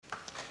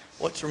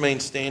Let's remain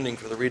standing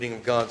for the reading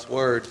of God's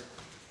Word.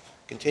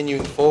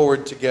 Continuing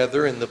forward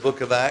together in the book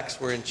of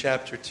Acts, we're in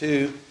chapter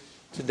 2.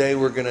 Today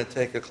we're going to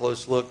take a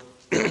close look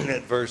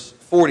at verse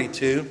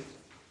 42. The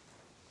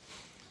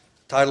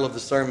title of the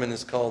sermon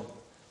is called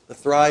The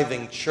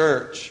Thriving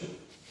Church.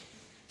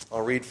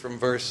 I'll read from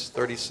verse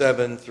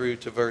 37 through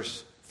to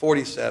verse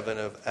 47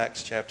 of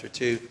Acts chapter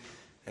 2.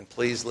 And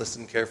please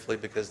listen carefully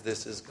because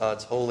this is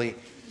God's holy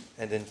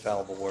and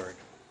infallible Word.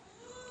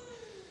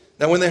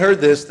 Now when they heard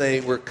this, they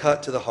were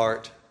cut to the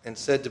heart and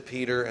said to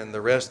Peter and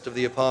the rest of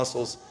the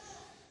apostles,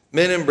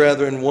 "Men and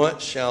brethren,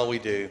 what shall we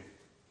do?"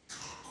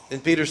 Then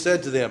Peter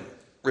said to them,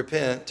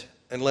 "Repent,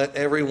 and let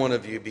every one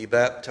of you be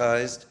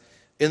baptized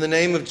in the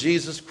name of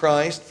Jesus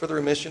Christ for the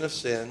remission of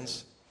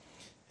sins,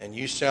 and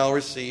you shall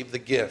receive the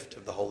gift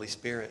of the Holy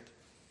Spirit.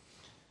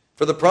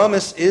 For the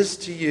promise is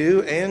to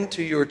you and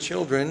to your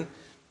children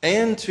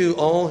and to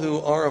all who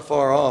are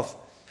afar off,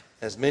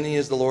 as many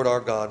as the Lord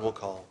our God will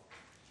call."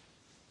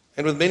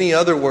 And with many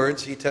other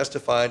words he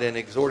testified and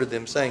exhorted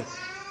them, saying,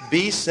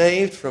 "Be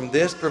saved from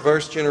this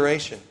perverse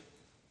generation."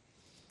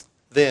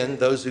 Then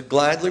those who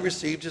gladly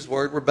received his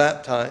word were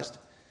baptized,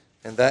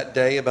 and that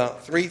day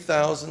about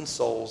 3,000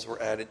 souls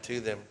were added to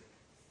them.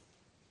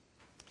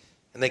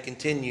 And they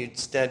continued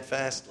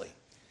steadfastly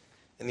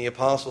in the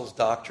apostles'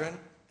 doctrine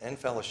and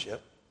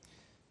fellowship,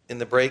 in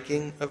the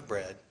breaking of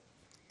bread,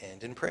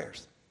 and in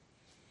prayers.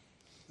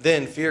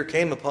 Then fear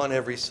came upon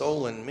every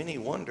soul, and many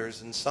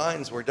wonders and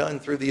signs were done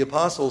through the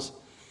apostles.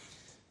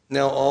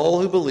 Now all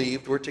who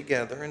believed were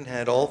together and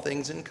had all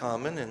things in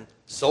common, and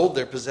sold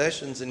their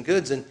possessions and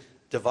goods, and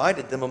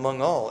divided them among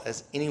all,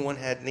 as anyone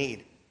had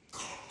need.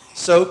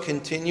 So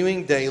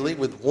continuing daily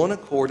with one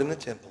accord in the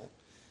temple,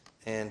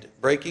 and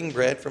breaking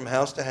bread from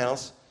house to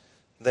house,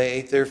 they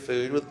ate their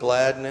food with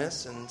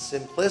gladness and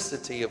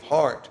simplicity of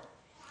heart,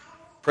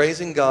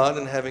 praising God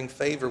and having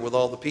favor with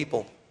all the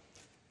people.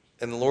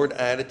 And the Lord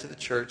added to the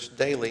church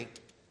daily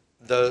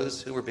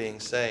those who were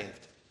being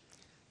saved.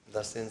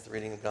 Thus ends the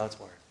reading of God's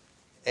Word.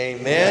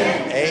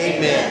 Amen.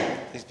 Amen.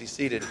 Please be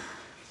seated.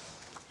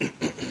 You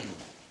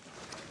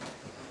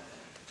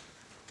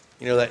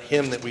know that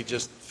hymn that we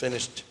just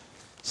finished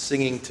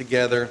singing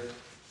together,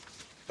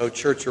 "O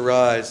Church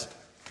Arise."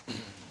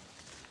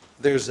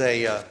 There's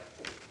a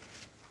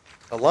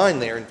line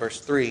there in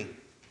verse 3.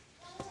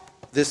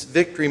 "This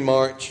victory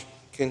march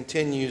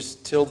continues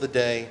till the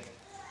day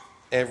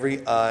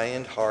every eye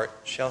and heart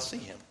shall see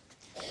him."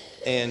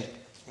 And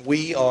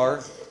we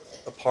are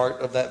a part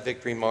of that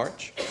victory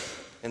march.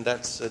 And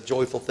that's a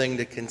joyful thing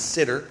to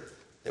consider,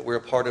 that we're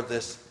a part of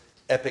this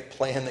epic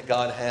plan that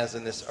God has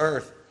in this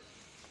earth.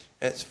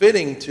 And it's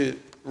fitting to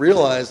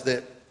realize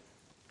that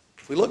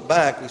if we look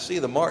back, we see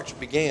the march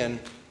began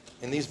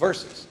in these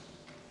verses.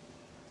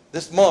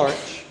 This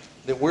march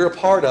that we're a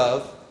part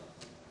of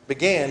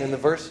began in the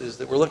verses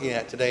that we're looking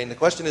at today. And the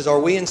question is, are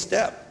we in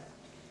step?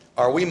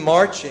 Are we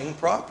marching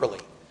properly?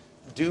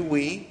 Do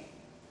we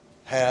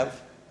have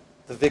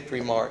the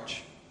victory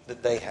march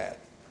that they had?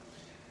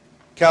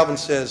 Calvin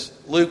says,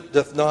 "Luke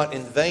doth not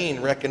in vain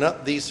reckon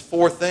up these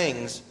four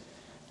things,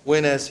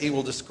 when as he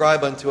will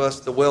describe unto us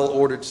the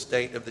well-ordered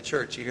state of the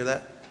church." You hear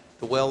that?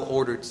 The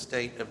well-ordered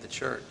state of the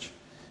church.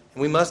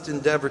 And we must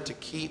endeavor to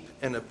keep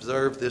and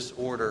observe this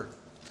order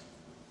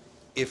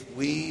if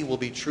we will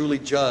be truly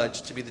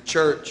judged to be the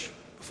church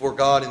before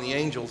God and the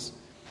angels,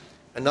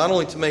 and not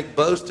only to make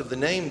boast of the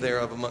name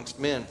thereof amongst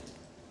men.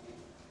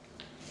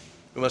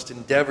 We must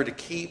endeavor to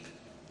keep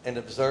and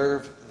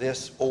observe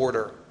this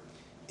order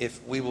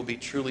if we will be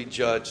truly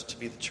judged to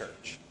be the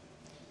church.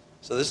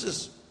 So this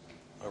is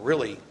a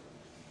really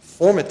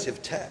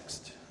formative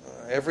text.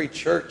 Every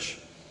church,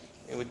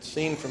 it would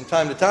seem from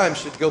time to time,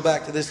 should go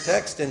back to this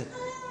text and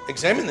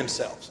examine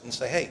themselves and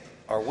say, hey,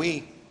 are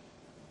we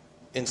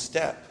in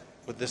step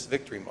with this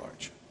victory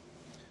march?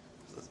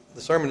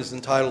 The sermon is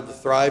entitled "The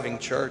Thriving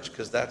Church"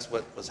 because that's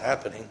what was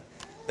happening.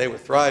 They were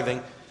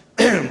thriving.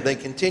 They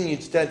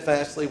continued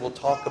steadfastly. We'll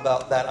talk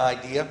about that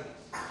idea.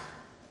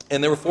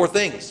 And there were four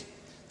things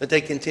that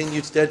they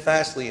continued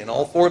steadfastly in.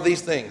 All four of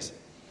these things: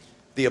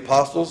 the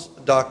apostles'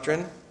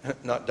 doctrine,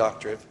 not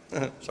doctrine,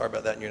 sorry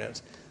about that in your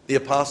notes. The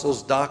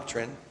apostles'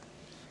 doctrine,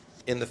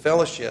 in the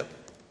fellowship,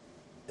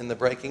 in the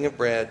breaking of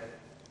bread,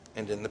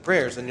 and in the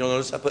prayers. And you'll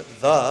notice I put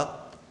 "the"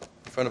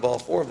 in front of all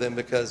four of them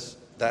because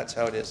that's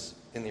how it is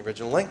in the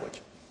original language.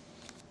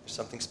 There's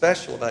something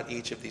special about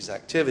each of these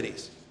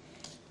activities.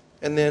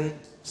 And then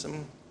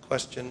some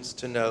questions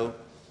to know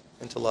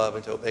and to love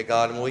and to obey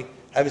God. And we'll be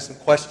having some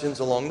questions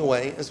along the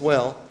way as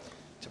well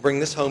to bring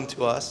this home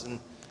to us and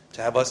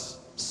to have us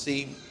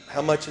see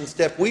how much in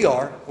step we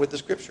are with the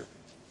Scripture.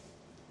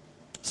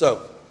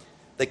 So,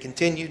 they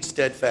continued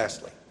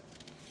steadfastly.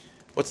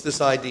 What's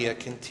this idea?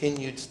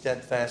 Continued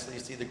steadfastly. You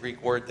see the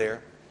Greek word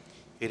there.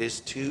 It is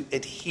to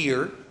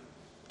adhere,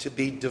 to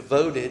be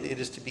devoted. It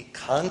is to be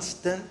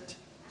constant.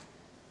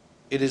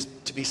 It is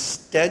to be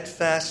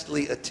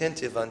steadfastly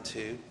attentive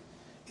unto.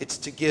 It's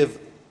to give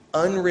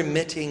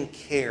unremitting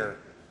care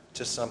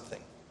to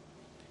something.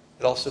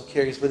 It also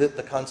carries with it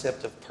the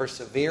concept of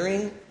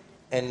persevering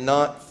and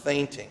not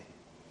fainting.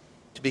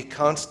 to be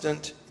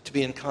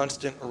in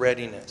constant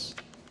readiness.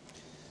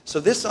 So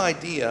this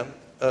idea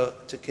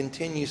to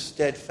continue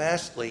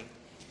steadfastly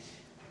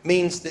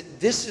means that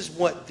this is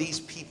what these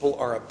people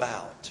are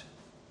about.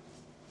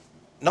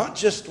 Not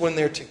just when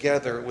they're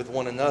together with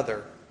one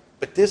another,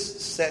 but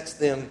this sets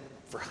them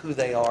for who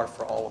they are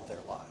for all of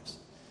their lives.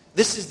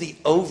 This is the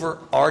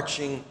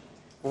overarching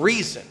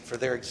reason for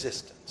their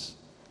existence.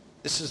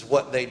 This is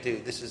what they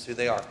do. This is who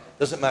they are.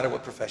 Doesn't matter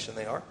what profession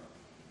they are.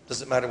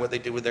 Doesn't matter what they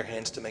do with their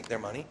hands to make their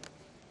money.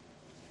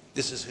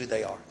 This is who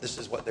they are. This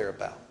is what they're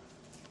about.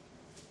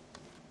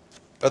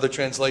 Other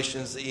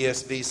translations, the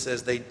ESV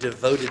says they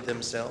devoted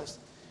themselves.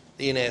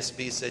 The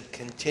NASB said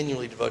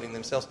continually devoting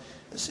themselves.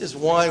 This is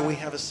why we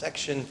have a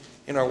section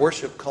in our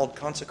worship called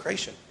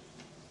consecration.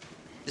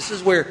 This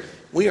is where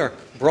we are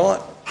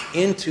brought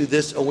into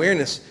this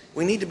awareness.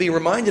 We need to be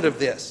reminded of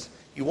this.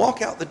 You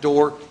walk out the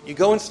door, you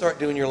go and start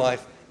doing your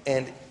life,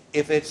 and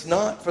if it's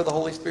not for the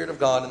Holy Spirit of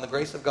God and the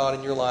grace of God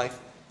in your life,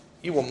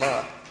 you will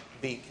not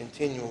be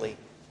continually,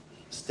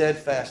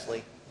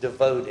 steadfastly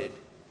devoted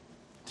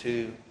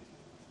to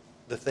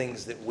the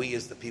things that we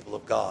as the people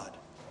of God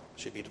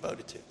should be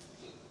devoted to.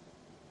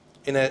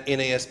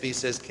 NASB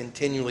says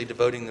continually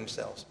devoting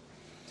themselves.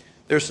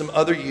 There's some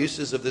other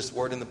uses of this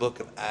word in the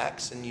book of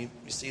Acts, and you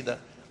see the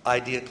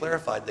idea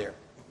clarified there.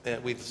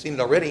 We've seen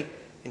it already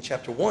in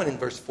chapter 1 in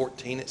verse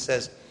 14. It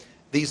says,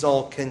 these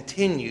all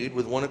continued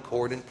with one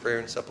accord in prayer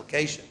and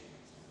supplication.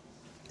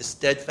 The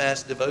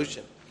steadfast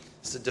devotion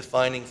is a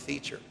defining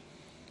feature.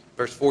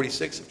 Verse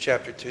 46 of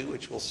chapter 2,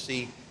 which we'll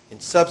see in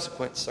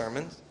subsequent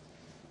sermons,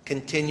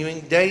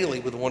 continuing daily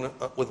with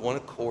one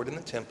accord in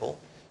the temple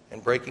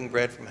and breaking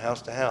bread from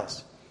house to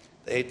house.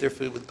 They ate their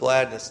food with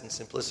gladness and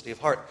simplicity of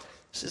heart.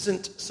 This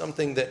isn't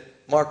something that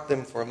marked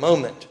them for a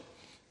moment.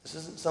 This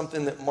isn't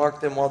something that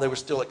marked them while they were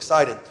still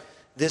excited.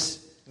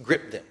 This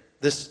gripped them.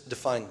 This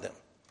defined them.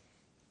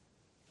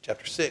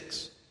 Chapter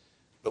 6,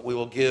 but we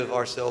will give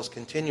ourselves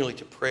continually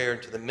to prayer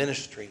and to the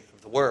ministry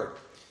of the word.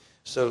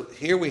 So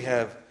here we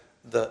have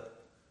the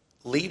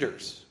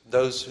leaders,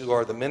 those who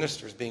are the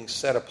ministers, being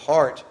set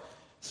apart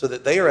so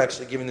that they are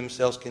actually giving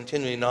themselves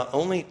continually not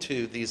only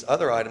to these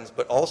other items,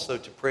 but also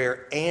to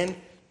prayer and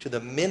to the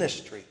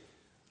ministry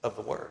of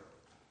the word.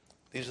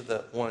 These are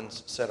the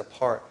ones set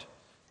apart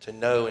to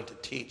know and to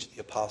teach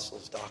the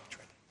apostles'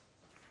 doctrine.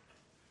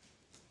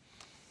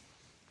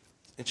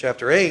 In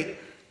chapter 8,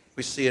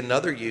 we see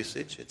another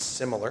usage. It's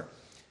similar.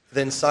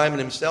 Then Simon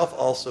himself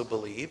also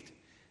believed,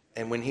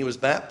 and when he was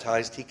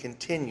baptized, he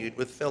continued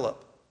with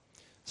Philip.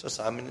 So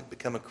Simon had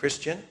become a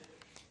Christian,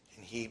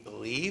 and he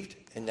believed,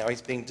 and now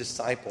he's being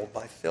discipled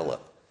by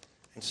Philip.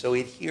 And so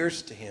he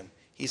adheres to him.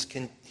 He's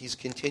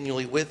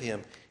continually with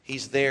him.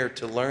 He's there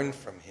to learn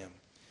from him.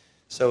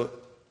 So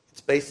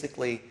it's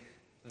basically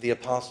the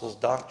apostles'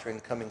 doctrine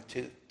coming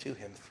to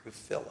him through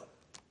Philip.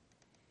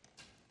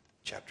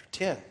 Chapter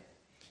 10,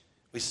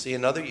 we see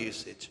another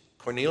usage.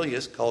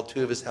 Cornelius called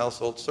 2 of his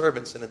household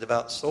servants and a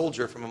devout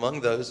soldier from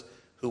among those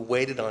who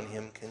waited on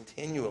him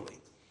continually.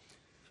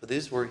 So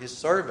these were his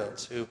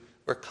servants who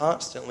were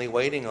constantly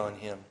waiting on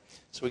him.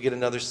 So we get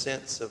another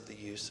sense of the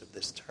use of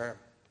this term.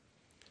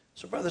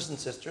 So brothers and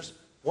sisters,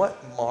 what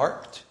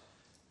marked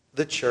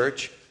the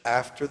church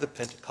after the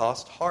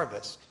Pentecost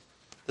harvest?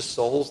 The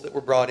souls that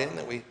were brought in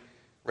that we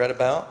read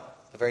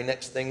about, the very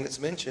next thing that's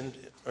mentioned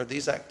are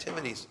these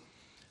activities.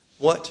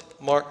 What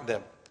marked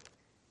them?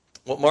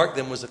 What marked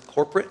them was a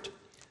corporate,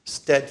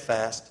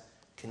 steadfast,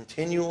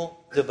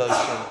 continual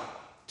devotion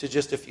to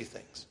just a few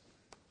things.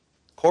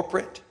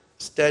 Corporate,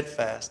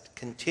 steadfast,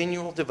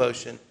 continual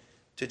devotion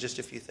to just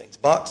a few things.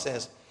 Bach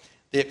says,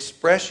 the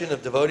expression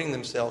of devoting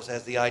themselves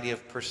has the idea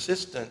of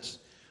persistence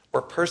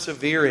or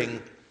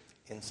persevering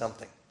in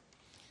something.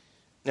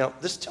 Now,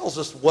 this tells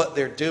us what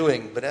they're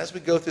doing, but as we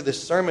go through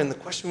this sermon, the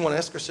question we want to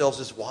ask ourselves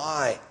is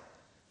why?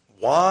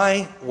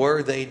 Why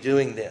were they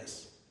doing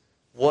this?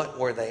 What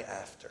were they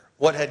after?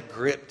 What had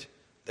gripped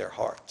their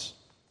hearts?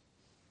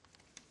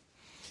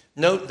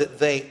 Note that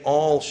they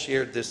all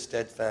shared this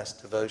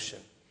steadfast devotion.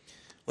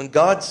 When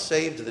God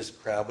saved this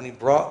crowd, when he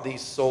brought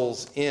these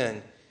souls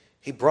in,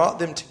 he brought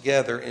them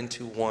together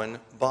into one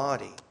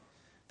body.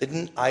 They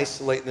didn't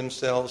isolate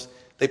themselves.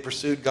 They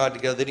pursued God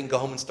together. They didn't go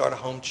home and start a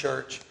home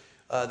church.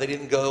 They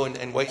didn't go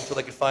and wait until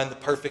they could find the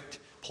perfect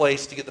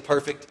place to get the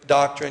perfect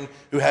doctrine,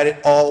 who had it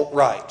all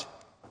right.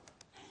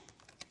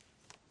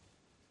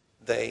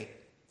 They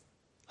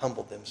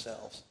humbled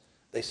themselves.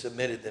 They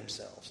submitted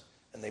themselves.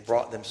 And they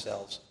brought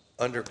themselves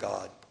under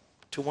God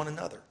to one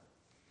another.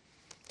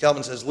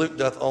 Calvin says, Luke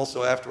doth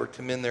also afterward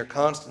commend their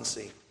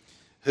constancy,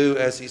 who,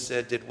 as he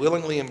said, did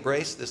willingly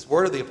embrace this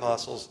word of the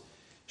apostles,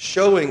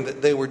 showing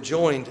that they were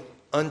joined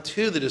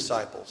unto the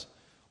disciples,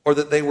 or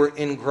that they were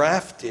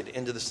engrafted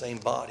into the same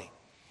body.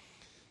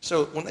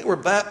 So when they were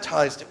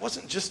baptized, it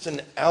wasn't just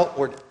an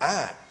outward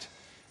act.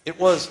 It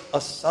was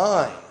a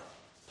sign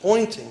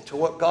pointing to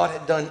what God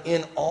had done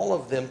in all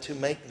of them to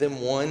make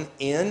them one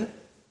in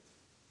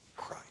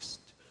Christ.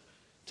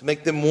 To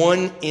make them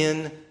one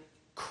in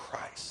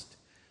Christ.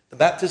 The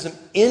baptism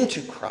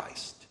into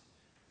Christ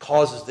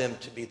causes them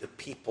to be the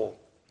people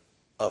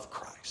of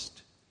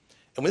Christ.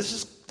 And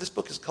this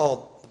book is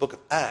called the book of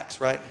Acts,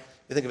 right?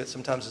 We think of it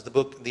sometimes as the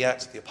book of the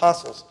Acts of the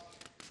Apostles,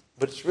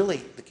 but it's really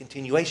the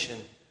continuation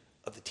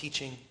of the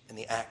teaching and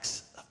the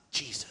acts of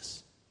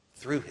Jesus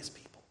through his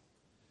people.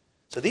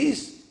 So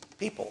these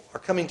people are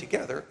coming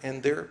together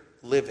and they're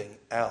living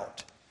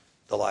out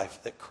the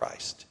life that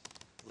Christ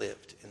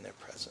lived in their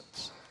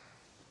presence.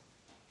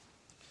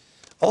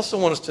 I also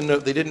want us to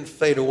note they didn't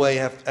fade away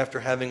after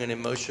having an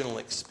emotional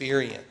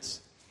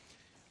experience.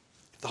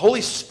 If the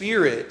Holy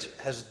Spirit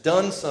has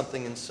done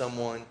something in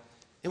someone,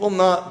 it will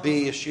not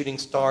be a shooting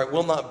star. It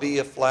will not be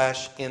a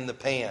flash in the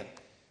pan.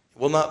 It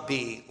will not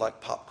be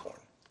like popcorn.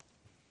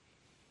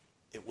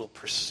 It will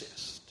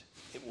persist.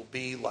 It will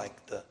be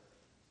like the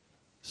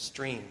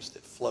streams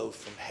that flow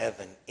from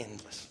heaven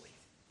endlessly.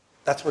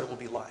 That's what it will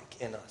be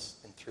like in us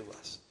and through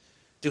us.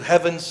 Do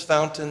heaven's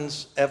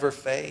fountains ever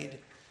fade?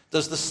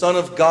 Does the Son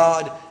of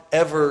God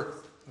ever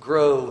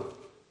grow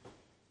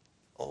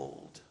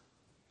old?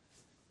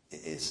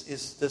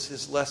 Does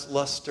his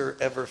luster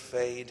ever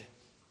fade?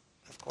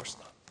 Of course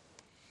not.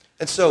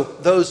 And so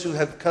those who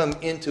have come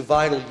into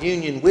vital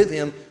union with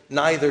him,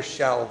 neither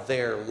shall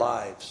their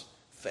lives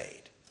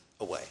fade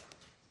away.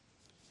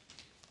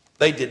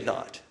 They did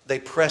not. They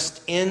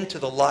pressed into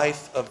the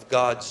life of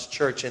God's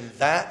church, and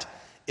that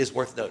is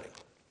worth noting.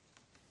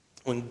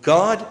 When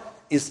God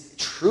is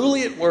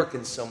truly at work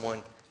in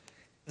someone,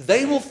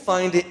 they will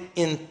find it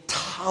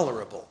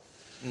intolerable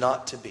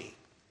not to be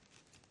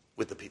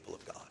with the people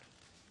of God.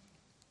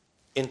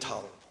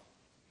 Intolerable.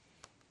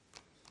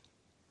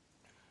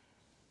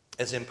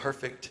 As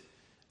imperfect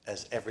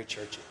as every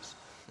church is,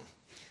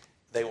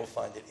 they will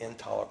find it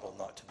intolerable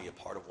not to be a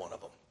part of one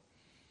of them.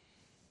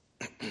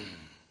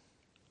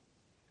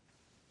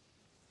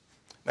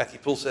 Matthew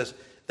Poole says,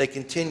 they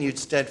continued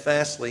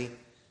steadfastly.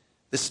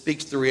 This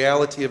speaks the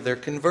reality of their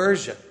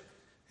conversion,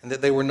 and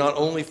that they were not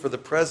only for the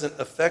present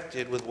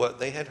affected with what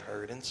they had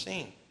heard and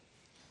seen.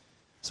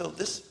 So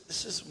this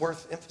is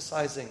worth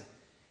emphasizing.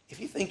 If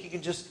you think you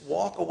can just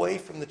walk away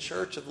from the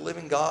church of the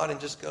living God and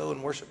just go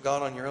and worship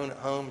God on your own at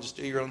home, just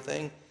do your own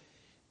thing,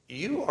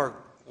 you're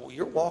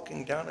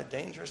walking down a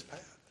dangerous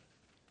path.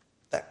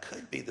 That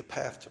could be the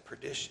path to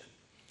perdition.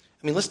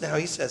 I mean, listen to how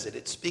he says it.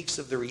 It speaks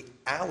of the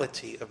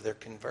reality of their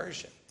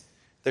conversion.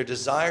 Their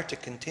desire to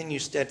continue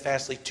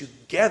steadfastly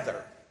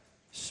together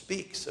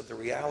speaks of the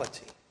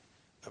reality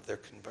of their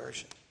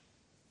conversion.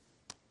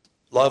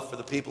 Love for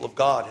the people of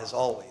God has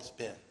always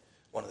been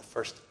one of the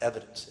first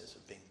evidences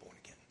of being born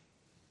again.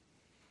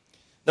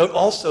 Note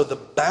also the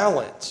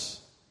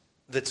balance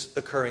that's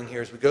occurring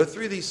here. As we go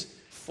through these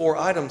 4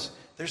 items,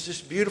 there's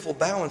this beautiful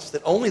balance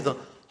that only the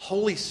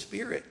Holy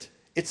Spirit,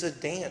 it's a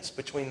dance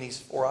between these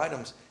 4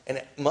 items, and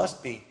it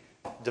must be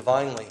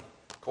divinely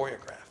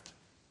choreographed,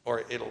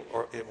 or it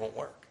won't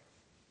work.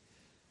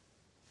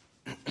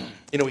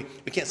 You know, we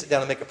can't sit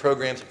down and make a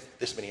program,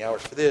 this many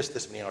hours for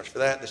this many hours for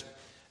that.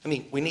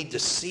 We need to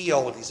see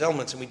all of these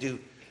elements, and we do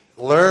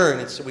learn,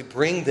 and so we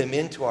bring them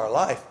into our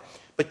life.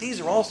 But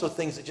these are also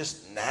things that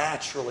just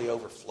naturally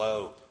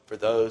overflow for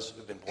those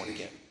who've been born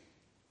again,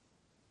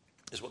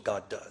 is what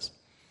God does.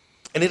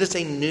 And it is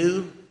a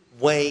new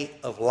way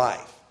of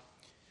life.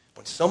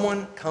 When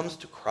someone comes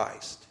to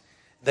Christ,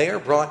 they are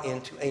brought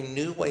into a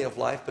new way of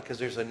life because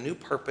there's a new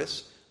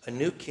purpose, a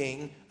new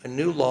king, a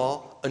new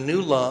law, a new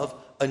love,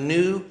 a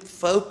new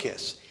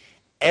focus.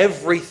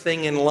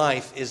 Everything in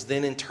life is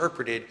then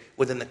interpreted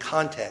within the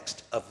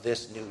context of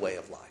this new way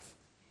of life,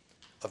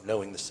 of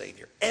knowing the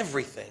Savior.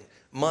 Everything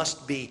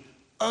must be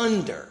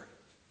under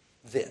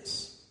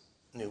this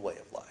new way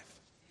of life.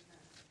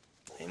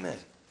 Amen.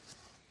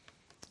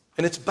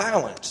 And it's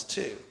balanced,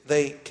 too.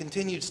 They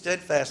continued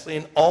steadfastly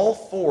in all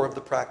 4 of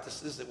the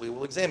practices that we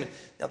will examine.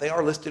 Now, they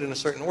are listed in a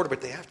certain order,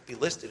 but they have to be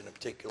listed in a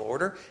particular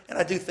order. And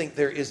I do think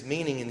there is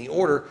meaning in the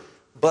order,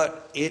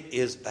 but it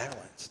is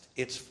balanced.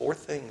 It's 4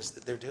 things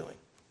that they're doing.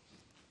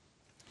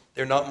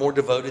 They're not more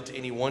devoted to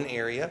any one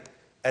area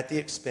at the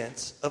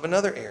expense of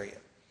another area.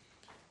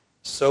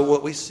 So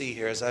what we see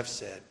here, as I've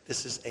said,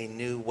 this is a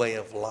new way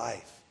of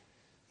life.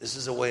 This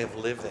is a way of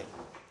living.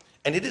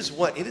 And it is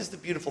the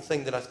beautiful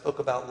thing that I spoke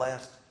about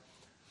last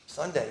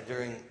Sunday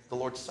during the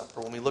Lord's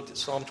Supper when we looked at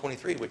Psalm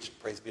 23, which,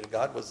 praise be to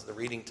God, was the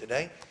reading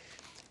today.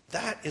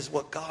 That is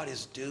what God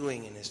is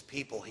doing in his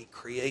people. He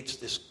creates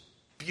this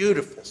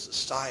beautiful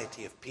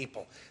society of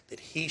people that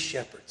he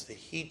shepherds, that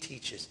he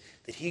teaches,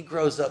 that he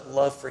grows up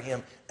love for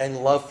him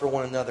and love for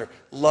one another,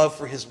 love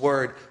for his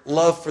word,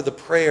 love for the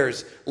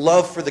prayers,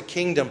 love for the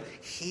kingdom.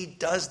 He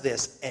does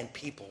this, and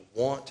people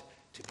want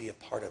to be a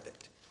part of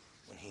it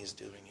when he is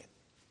doing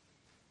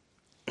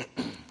it.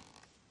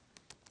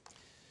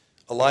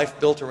 A life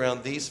built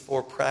around these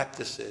 4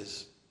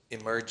 practices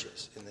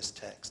emerges in this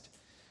text.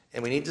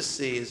 And we need to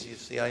see, as you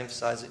see, I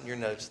emphasize it in your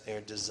notes, they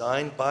are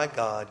designed by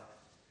God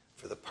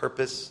for the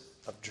purpose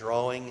of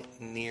drawing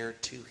near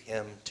to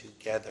him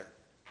together.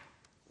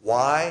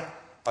 Why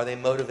are they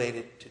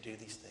motivated to do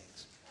these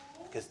things?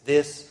 Because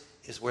this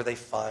is where they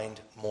find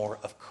more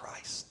of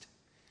Christ.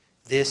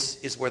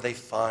 This is where they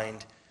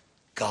find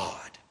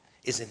God,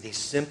 is in these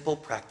simple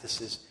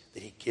practices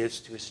that he gives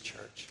to his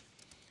church.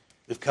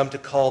 We've come to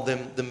call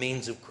them the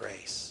means of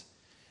grace.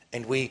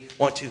 And we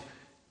want to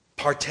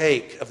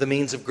partake of the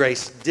means of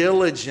grace,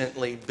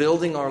 diligently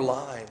building our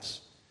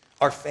lives,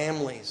 our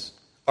families,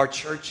 our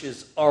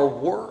churches, our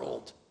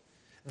world.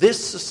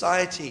 This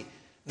society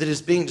that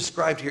is being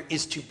described here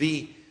is to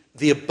be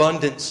the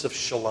abundance of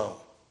shalom,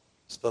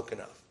 spoken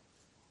of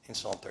in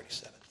Psalm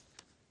 37.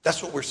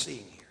 That's what we're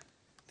seeing here,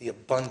 the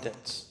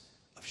abundance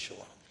of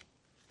shalom.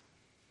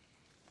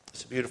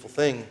 It's a beautiful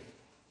thing.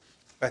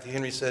 Matthew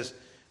Henry says,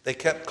 they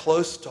kept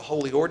close to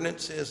holy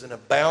ordinances and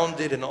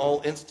abounded in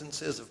all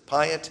instances of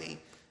piety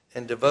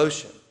and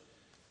devotion.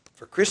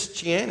 For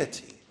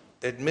Christianity,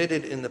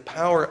 admitted in the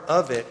power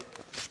of it,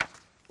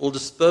 will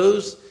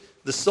dispose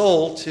the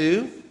soul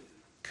to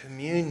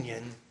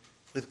communion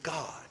with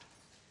God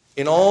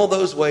in all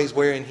those ways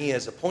wherein he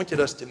has appointed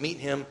us to meet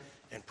him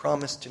and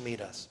promised to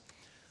meet us.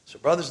 So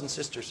brothers and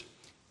sisters,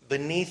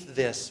 beneath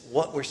this,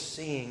 what we're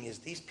seeing is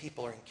these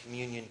people are in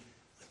communion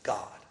with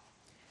God.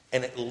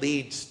 And it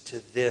leads to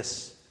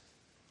this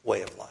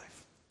way of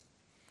life.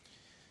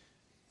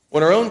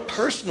 When our own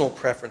personal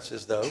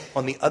preferences, though,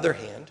 on the other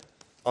hand,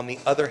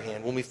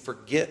 when we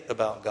forget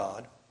about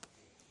God,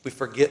 we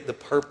forget the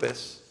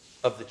purpose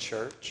of the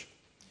church.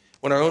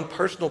 When our own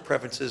personal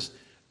preferences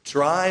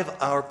drive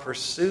our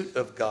pursuit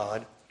of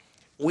God,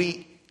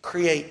 we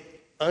create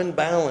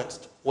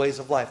unbalanced ways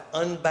of life,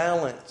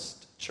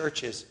 unbalanced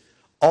churches,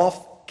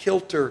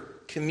 off-kilter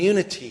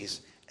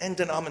communities, and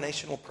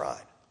denominational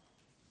pride.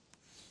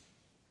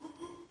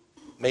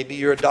 Maybe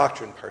you're a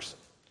doctrine person,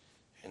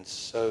 and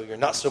so you're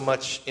not so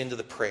much into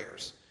the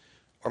prayers.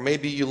 Or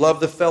maybe you love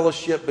the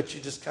fellowship, but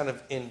you just kind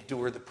of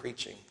endure the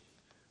preaching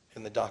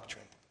and the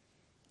doctrine,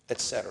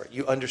 etc.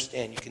 You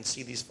understand. You can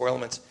see these four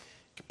elements.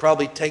 You could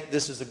probably take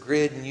this as a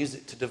grid and use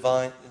it to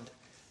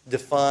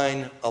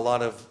define a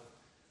lot of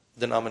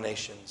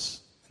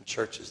denominations and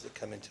churches that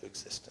come into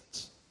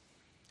existence.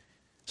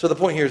 So the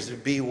point here is to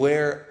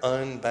beware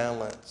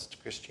unbalanced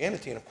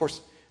Christianity. And of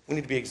course, we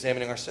need to be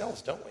examining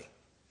ourselves, don't we?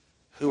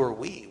 Who are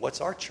we?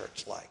 What's our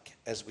church like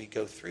as we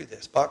go through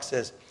this? Bach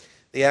says,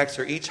 the acts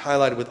are each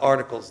highlighted with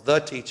articles, the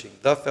teaching,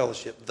 the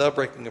fellowship, the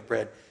breaking of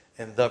bread,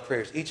 and the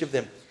prayers. Each of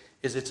them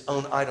is its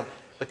own item,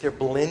 but they're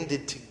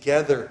blended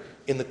together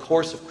in the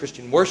course of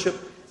Christian worship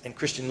and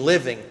Christian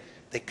living.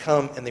 They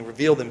come and they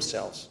reveal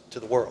themselves to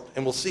the world.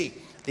 And we'll see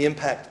the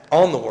impact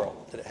on the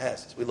world that it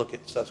has as we look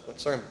at subsequent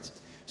sermons.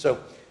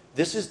 So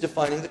this is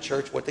defining the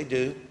church, what they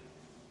do,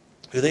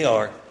 who they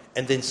are,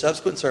 and then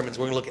subsequent sermons,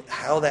 we're going to look at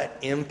how that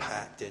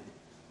impacted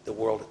the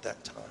world at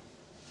that time.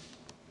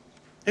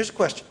 Here's a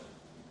question.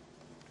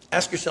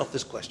 Ask yourself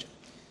this question.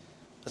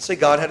 Let's say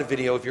God had a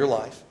video of your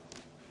life.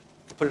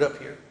 Put it up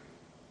here.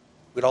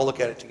 We'd all look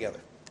at it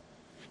together.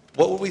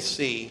 What would we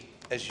see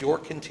as your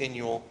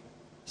continual,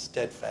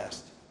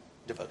 steadfast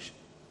devotion?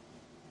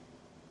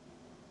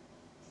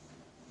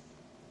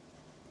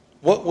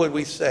 What would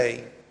we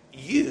say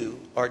you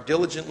are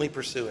diligently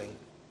pursuing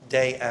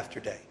day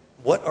after day?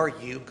 What are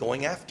you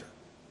going after?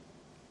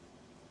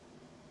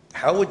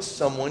 How would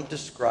someone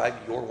describe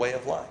your way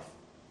of life?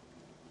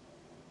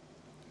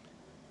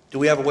 Do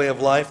we have a way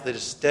of life that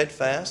is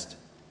steadfast?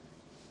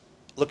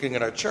 Looking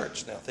at our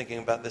church now, thinking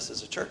about this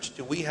as a church,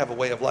 do we have a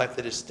way of life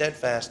that is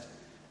steadfast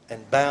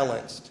and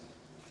balanced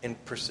in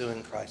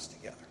pursuing Christ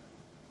together?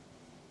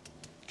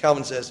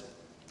 Calvin says,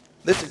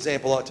 this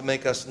example ought to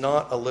make us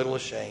not a little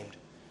ashamed.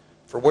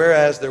 For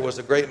whereas there was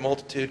a great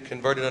multitude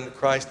converted unto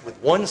Christ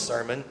with one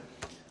sermon,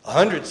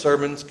 100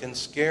 sermons can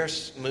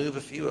scarce move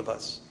a few of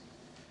us.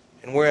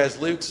 And whereas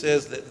Luke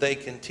says that they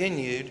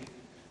continued,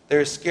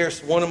 there is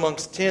scarce one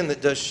amongst 10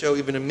 that does show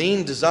even a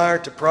mean desire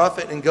to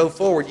profit and go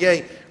forward.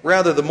 Yea,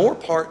 rather the more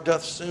part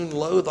doth soon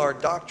loathe our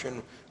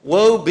doctrine.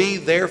 Woe be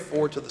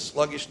therefore to the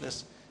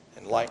sluggishness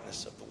and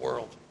lightness of the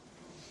world.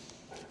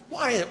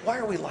 Why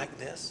are we like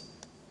this?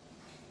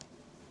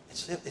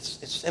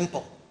 It's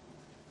simple.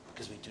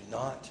 Because we do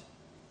not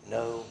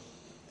know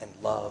and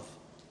love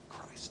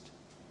Christ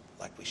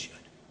like we should.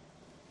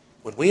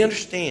 When we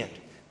understand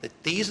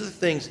that these are the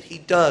things that he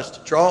does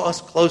to draw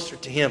us closer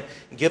to him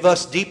and give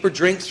us deeper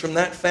drinks from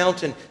that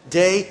fountain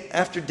day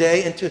after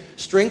day and to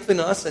strengthen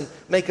us and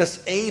make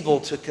us able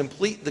to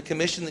complete the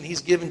commission that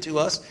he's given to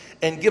us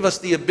and give us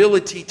the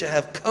ability to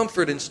have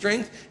comfort and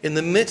strength in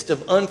the midst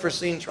of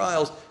unforeseen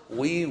trials,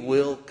 we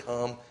will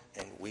come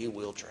and we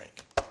will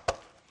drink.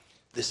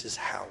 This is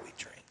how we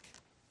drink.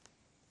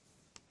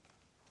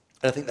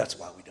 And I think that's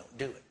why we don't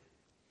do it.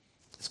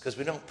 It's because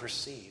we don't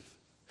perceive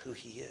who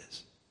he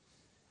is.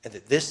 And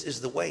that this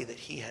is the way that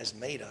he has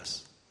made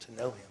us to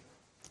know him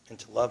and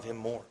to love him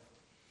more.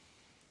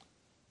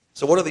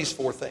 So what are these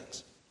four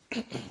things?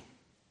 Well,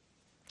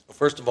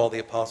 first of all, the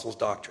apostles'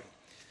 doctrine.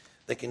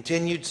 They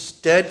continued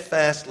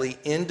steadfastly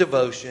in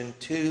devotion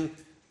to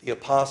the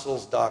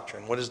apostles'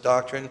 doctrine. What is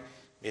doctrine?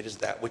 It is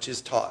that which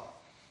is taught.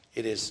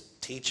 It is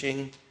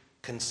teaching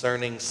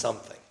concerning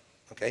something.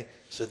 Okay?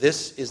 So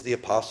this is the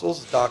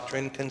apostles'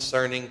 doctrine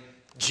concerning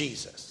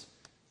Jesus.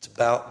 It's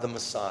about the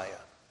Messiah.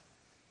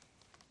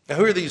 Now,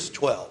 who are these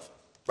 12?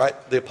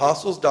 Right? The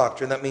apostles'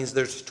 doctrine, that means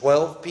there's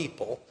 12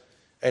 people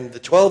And the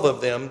 12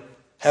 of them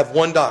have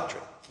one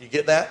doctrine. You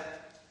get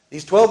that?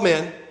 These 12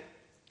 men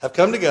have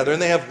come together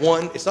and they have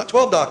one. It's not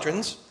 12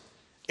 doctrines.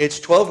 It's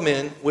 12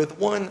 men with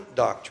one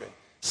doctrine.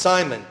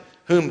 Simon,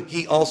 whom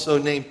he also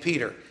named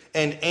Peter,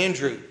 and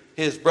Andrew,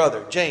 his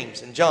brother,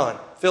 James and John,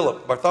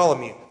 Philip,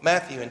 Bartholomew,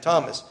 Matthew and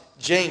Thomas,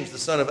 James, the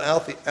son of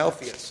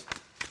Alphaeus,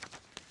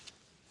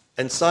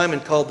 and Simon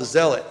called the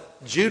Zealot,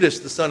 Judas,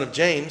 the son of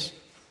James.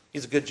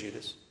 He's a good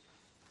Judas.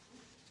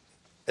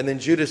 And then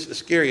Judas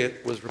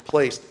Iscariot was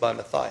replaced by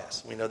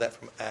Matthias. We know that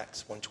from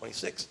Acts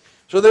 1:26.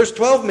 So there's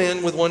 12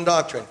 men with one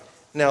doctrine.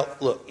 Now,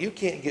 look, you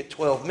can't get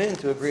 12 men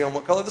to agree on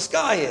what color the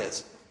sky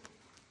is.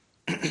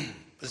 This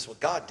is what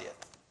God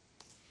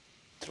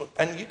did.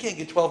 And you can't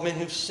get 12 men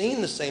who've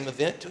seen the same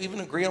event to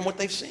even agree on what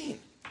they've seen.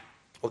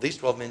 Well, these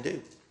 12 men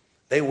do.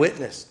 They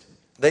witnessed,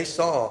 they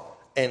saw,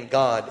 and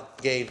God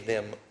gave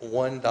them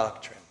one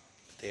doctrine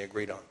that they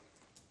agreed on.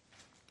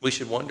 We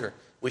should wonder.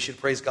 We should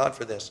praise God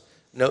for this.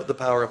 Note the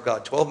power of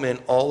God. 12 men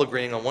all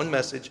agreeing on one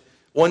message,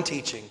 one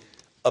teaching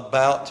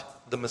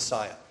about the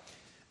Messiah.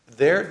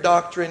 Their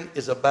doctrine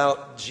is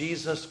about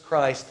Jesus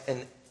Christ,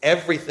 and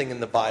everything in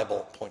the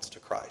Bible points to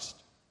Christ.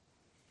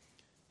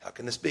 How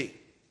can this be?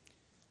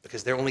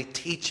 Because they're only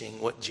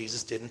teaching what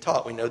Jesus did and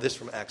taught. We know this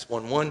from Acts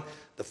 1:1.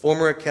 The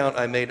former account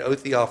I made, O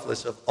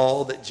Theophilus, of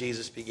all that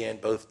Jesus began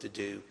both to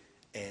do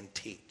and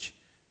teach.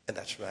 And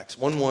that's from Acts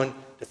 1:1,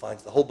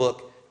 defines the whole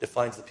book,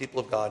 defines the people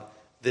of God.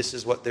 This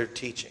is what they're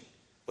teaching.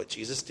 What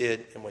Jesus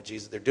did and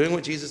they're doing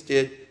what Jesus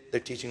did, they're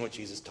teaching what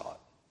Jesus taught.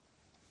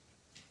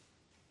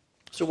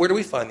 So where do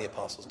we find the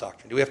apostles'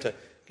 doctrine? Do we have to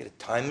get a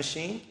time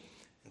machine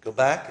and go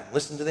back and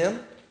listen to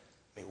them?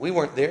 I mean, we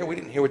weren't there. We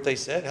didn't hear what they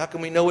said. How can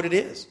we know what it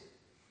is?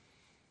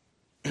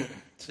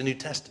 It's the New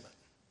Testament.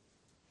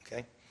 Okay?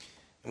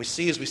 And we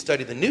see as we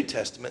study the New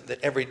Testament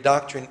that every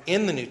doctrine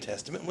in the New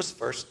Testament was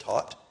first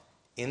taught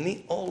in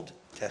the Old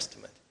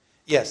Testament.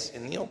 Yes,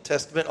 in the Old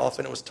Testament,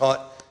 often it was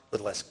taught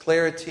with less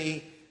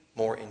clarity,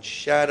 more in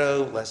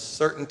shadow, less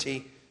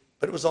certainty,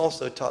 but it was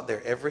also taught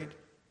there. Every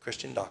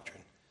Christian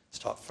doctrine is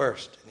taught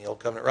first in the Old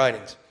Covenant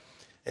writings.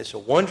 And it's a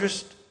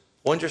wondrous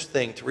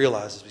thing to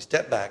realize as we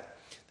step back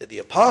that the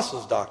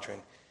apostles'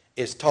 doctrine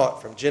is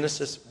taught from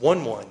Genesis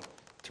 1:1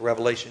 to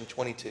Revelation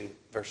 22,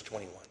 verse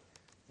 21.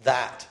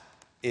 That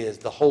is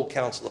the whole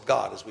counsel of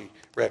God, as we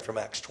read from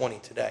Acts 20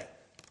 today.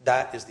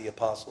 That is the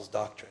apostles'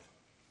 doctrine.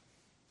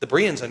 The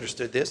Bereans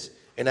understood this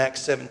in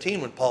Acts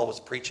 17 when Paul was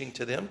preaching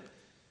to them.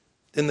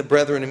 Then the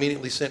brethren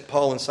immediately sent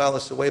Paul and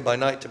Silas away by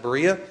night to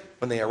Berea.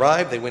 When they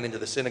arrived, they went into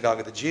the synagogue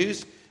of the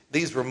Jews.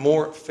 These were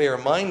more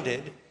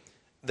fair-minded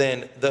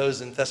than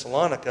those in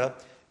Thessalonica,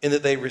 in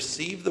that they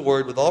received the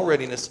word with all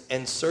readiness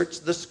and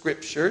searched the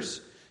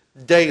Scriptures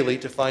daily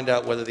to find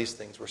out whether these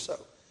things were so.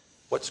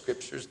 What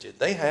Scriptures did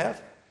they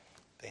have?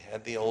 They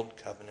had the Old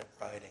Covenant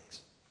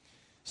writings.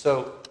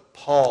 So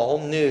Paul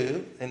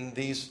knew, and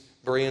these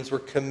Bereans were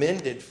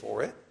commended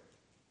for it,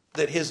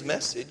 that his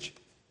message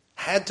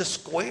had to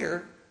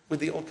square with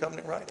the Old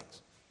Covenant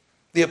writings.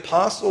 The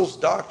apostles'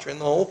 doctrine,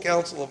 the whole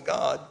counsel of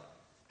God,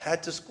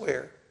 had to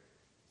square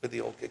with the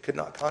Old. It could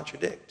not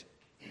contradict,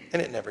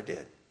 and it never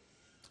did.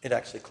 It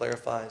actually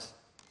clarifies,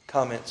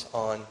 comments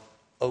on,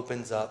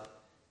 opens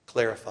up,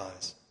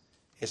 clarifies.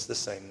 It's the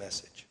same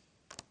message.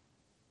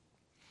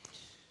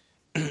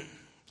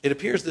 It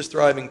appears this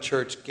thriving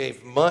church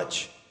gave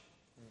much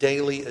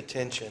daily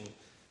attention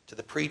to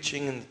the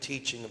preaching and the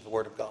teaching of the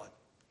Word of God.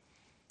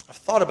 I've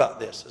thought about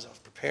this as I was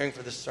preparing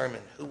for this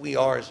sermon, who we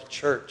are as a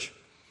church.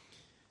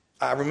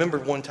 I remember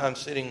one time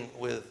sitting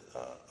with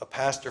a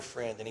pastor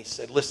friend, and he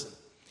said, listen,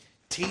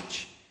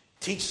 teach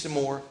some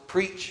more,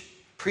 preach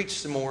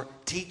some more,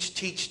 teach,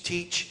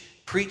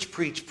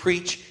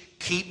 preach,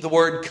 keep the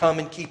word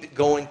coming, keep it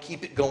going.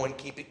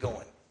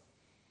 And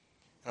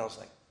I was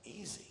like,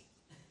 easy.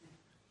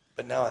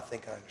 But now I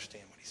think I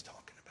understand what he's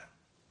talking about.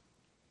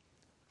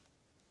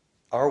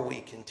 Are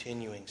we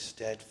continuing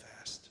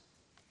steadfast?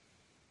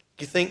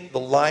 Do you think the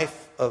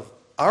life of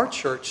our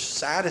church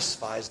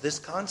satisfies this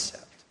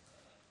concept?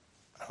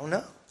 I don't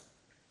know.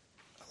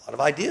 A lot of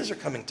ideas are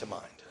coming to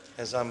mind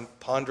as I'm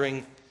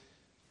pondering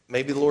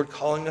maybe the Lord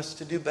calling us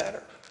to do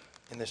better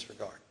in this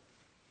regard.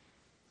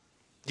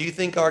 Do you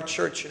think our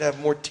church should have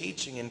more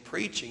teaching and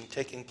preaching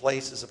taking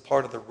place as a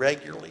part of the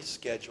regularly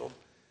scheduled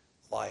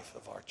life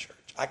of our church?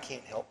 I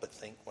can't help but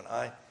think when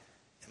I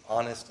am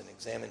honest and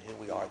examine who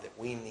we are that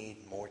we need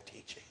more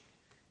teaching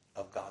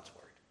of God's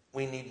Word.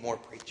 We need more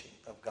preaching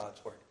of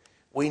God's Word.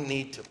 We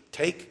need to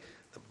take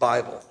the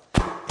Bible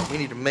and we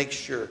need to make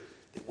sure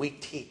that we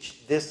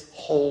teach this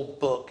whole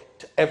book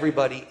to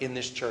everybody in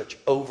this church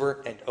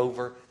over and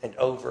over and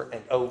over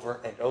and over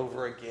and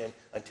over again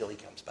until He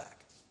comes back.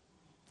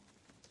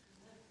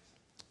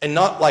 And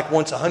not like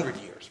once 100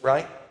 years,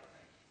 right?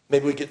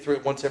 Maybe we get through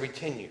it once every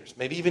 10 years,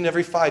 maybe even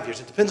every 5 years.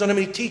 It depends on how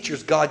many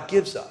teachers God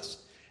gives us.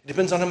 It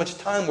depends on how much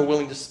time we're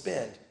willing to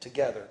spend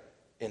together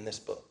in this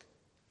book.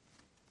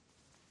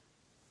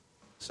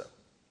 So,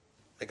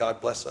 may God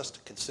bless us to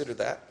consider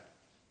that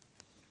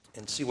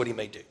and see what He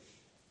may do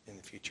in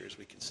the future as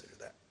we consider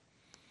that.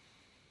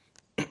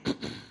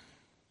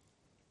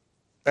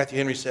 Matthew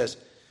Henry says,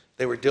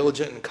 they were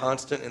diligent and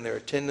constant in their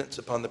attendance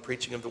upon the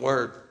preaching of the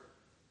word.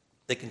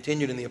 They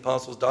continued in the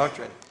apostles'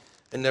 doctrine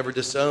and never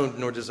disowned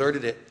nor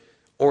deserted it.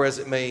 Or as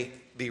it may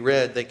be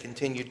read, they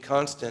continued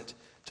constant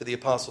to the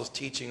apostles'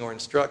 teaching or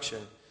instruction.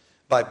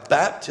 By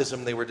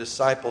baptism they were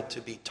discipled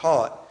to be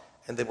taught,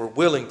 and they were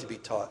willing to be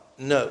taught.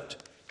 Note,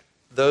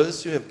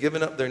 those who have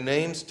given up their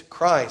names to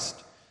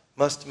Christ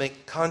must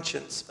make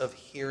conscience of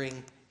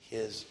hearing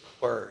his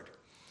word.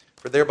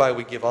 For thereby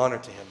we give honor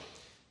to him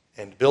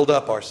and build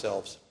up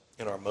ourselves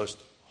in our most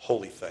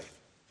holy faith.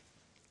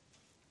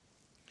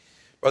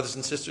 Brothers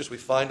and sisters, we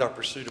find our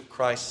pursuit of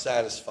Christ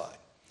satisfied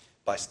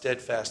by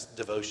steadfast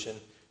devotion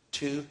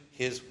to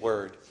his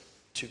word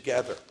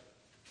together.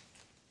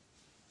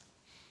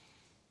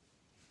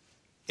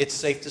 It's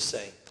safe to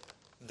say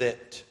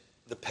that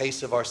the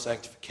pace of our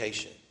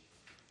sanctification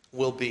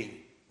will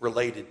be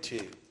related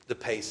to the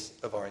pace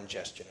of our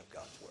ingestion of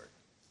God's word.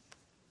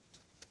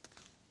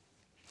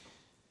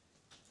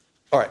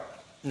 All right,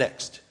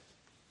 next.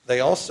 They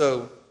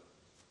also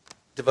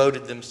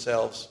devoted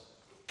themselves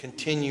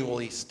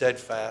continually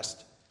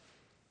steadfast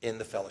in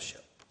the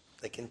fellowship.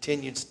 They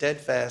continued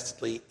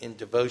steadfastly in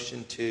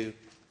devotion to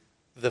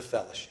the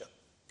fellowship.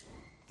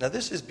 Now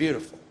this is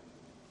beautiful.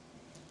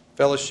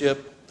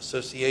 Fellowship,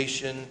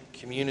 association,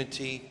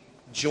 community,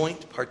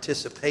 joint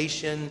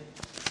participation,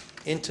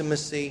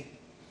 intimacy.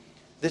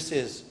 This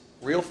is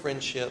real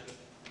friendship,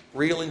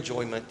 real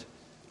enjoyment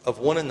of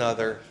one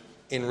another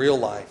in real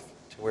life,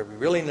 to where we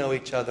really know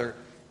each other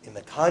in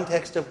the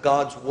context of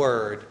God's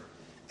word,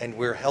 and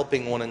we're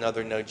helping one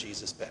another know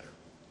Jesus better.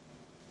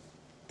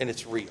 And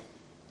it's real,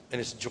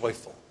 and it's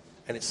joyful,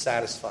 and it's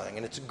satisfying,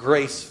 and it's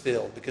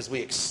grace-filled because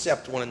we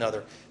accept one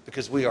another,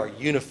 because we are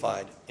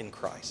unified in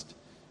Christ.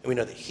 And we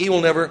know that he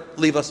will never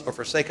leave us or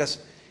forsake us.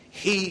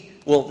 He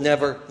will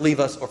never leave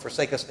us or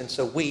forsake us, and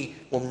so we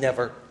will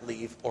never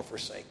leave or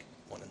forsake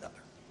one another.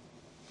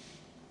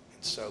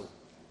 And so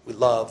we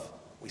love,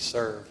 we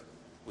serve,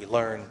 we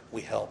learn,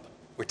 we help.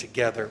 We're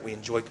together, we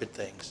enjoy good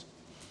things.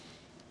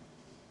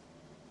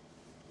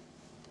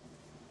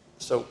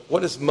 So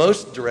what is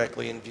most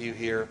directly in view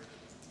here,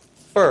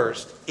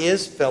 first,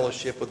 is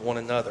fellowship with one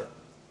another.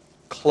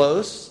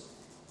 Close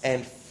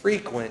and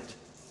frequent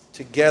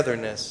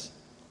togetherness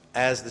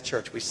as the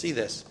church. We see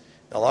this.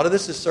 Now, a lot of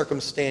this is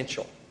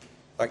circumstantial.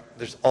 Like,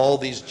 there's all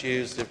these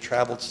Jews that have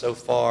traveled so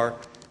far,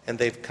 and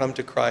they've come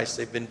to Christ,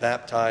 they've been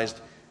baptized,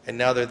 and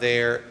now they're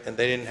there, and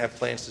they didn't have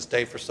plans to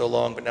stay for so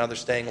long, but now they're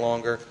staying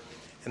longer,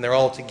 and they're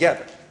all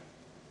together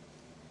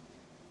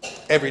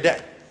every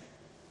day.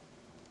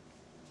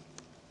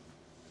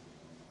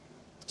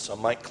 Some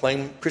might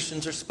claim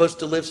Christians are supposed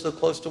to live so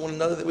close to one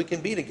another that we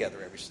can be together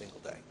every single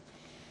day.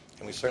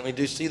 And we certainly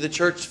do see the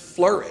church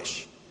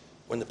flourish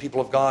when the people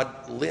of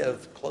God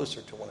live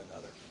closer to one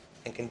another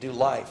and can do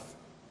life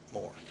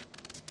more.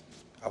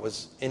 I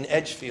was in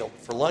Edgefield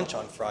for lunch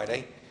on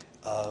Friday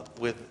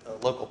with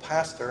a local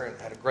pastor and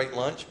had a great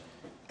lunch.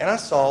 And I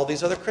saw all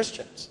these other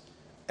Christians.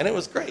 And it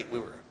was great. We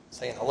were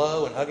saying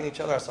hello and hugging each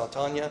other. I saw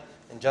Tanya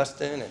and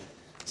Justin and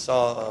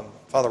saw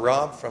Father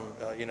Rob from,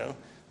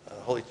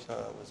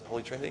 was it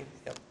Holy Trinity?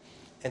 Yep.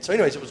 And so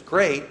anyways, it was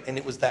great, and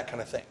it was that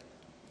kind of thing,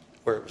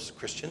 where it was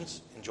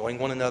Christians enjoying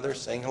one another,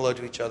 saying hello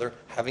to each other,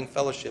 having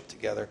fellowship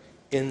together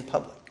in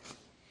public.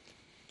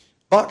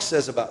 Bach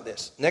says about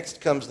this,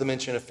 next comes the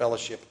mention of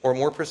fellowship, or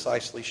more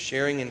precisely,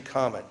 sharing in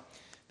common.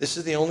 This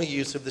is the only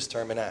use of this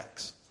term in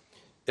Acts.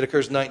 It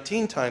occurs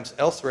 19 times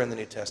elsewhere in the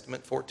New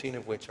Testament, 14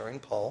 of which are in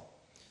Paul.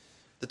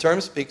 The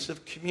term speaks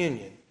of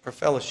communion or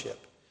fellowship.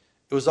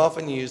 It was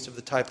often used of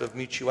the type of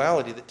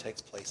mutuality that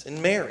takes place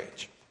in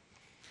marriage.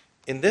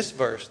 In this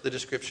verse, the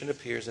description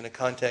appears in a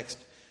context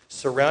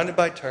surrounded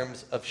by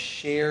terms of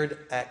shared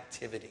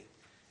activity.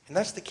 And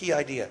that's the key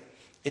idea.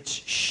 It's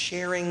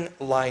sharing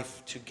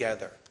life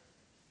together.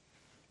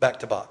 Back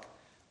to Bach.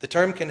 The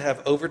term can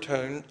have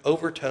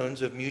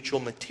overtones of mutual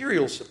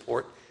material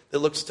support that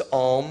looks to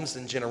alms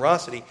and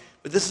generosity,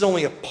 but this is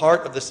only a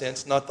part of the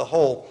sense, not the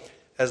whole,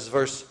 as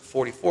verse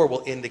 44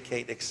 will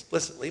indicate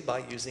explicitly by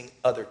using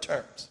other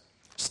terms.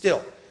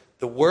 Still,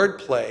 the word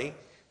play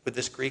with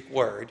this Greek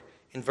word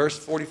in verse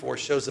 44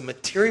 shows a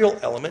material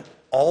element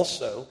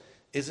also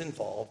is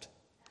involved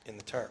in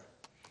the term.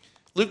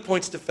 Luke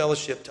points to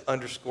fellowship to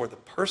underscore the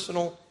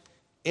personal,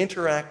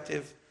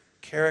 interactive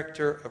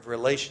character of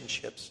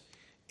relationships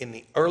in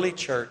the early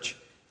church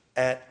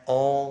at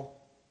all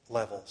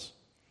levels.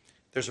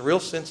 There's a real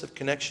sense of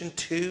connection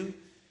to,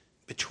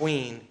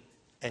 between,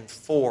 and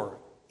for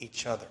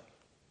each other.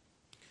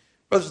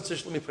 Brothers and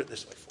sisters, let me put it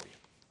this way for you.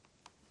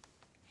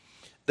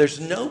 There's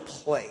no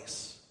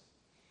place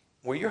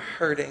where you're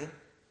hurting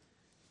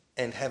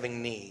and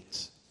having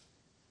needs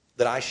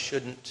that I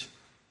shouldn't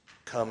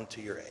come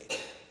to your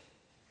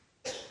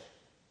aid.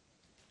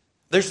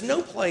 There's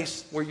no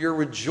place where you're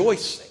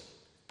rejoicing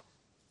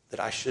that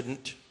I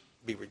shouldn't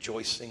be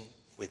rejoicing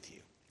with you.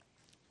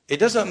 It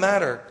doesn't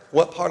matter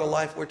what part of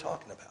life we're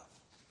talking about.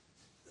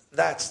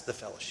 That's the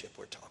fellowship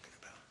we're talking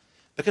about.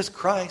 Because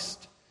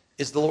Christ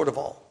is the Lord of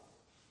all,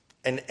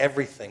 and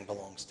everything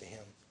belongs to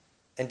him.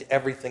 and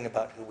everything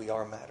about who we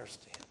are matters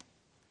to him.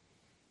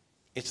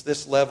 It's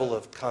this level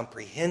of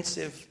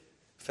comprehensive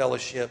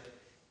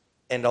fellowship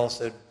and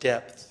also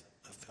depth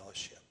of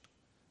fellowship.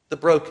 The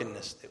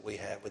brokenness that we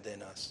have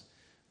within us,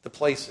 the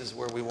places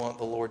where we want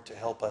the Lord to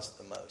help us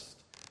the most,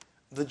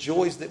 the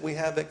joys that we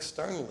have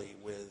externally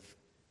with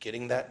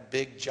getting that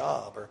big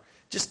job, or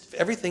just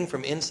everything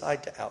from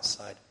inside to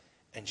outside,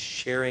 and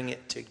sharing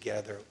it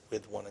together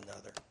with one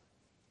another.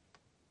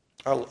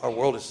 Our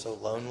world is so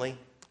lonely.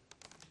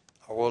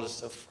 Our world is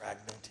so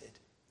fragmented.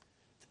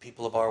 The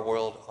people of our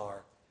world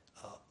are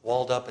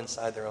walled up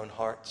inside their own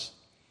hearts.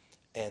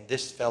 And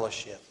this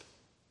fellowship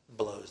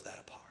blows that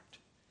apart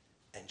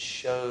and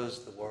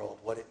shows the world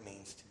what it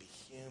means to be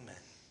human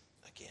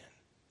again.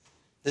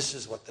 This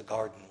is what the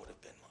garden would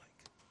have been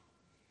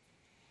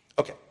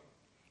like. Okay.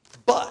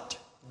 But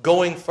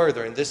going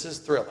further, and this is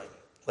thrilling.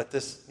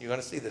 You're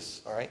going to see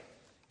this, all right?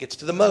 Gets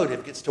to the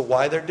motive, gets to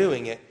why they're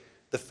doing it.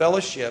 The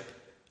fellowship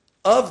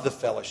of the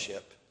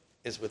fellowship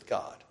is with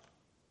God.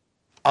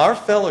 Our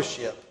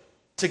fellowship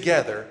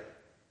together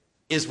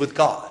is with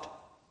God.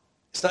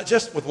 It's not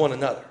just with one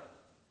another.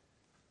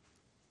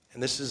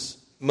 And this is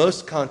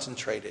most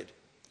concentrated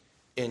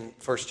in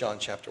 1 John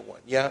chapter 1.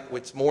 Yeah,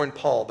 it's more in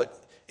Paul,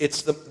 but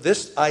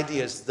this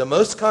idea is the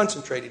most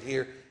concentrated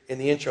here in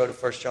the intro to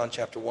 1 John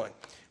chapter 1.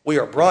 We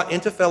are brought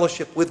into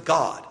fellowship with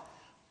God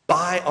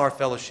by our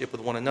fellowship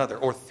with one another,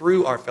 or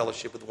through our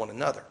fellowship with one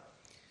another.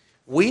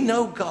 We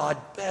know God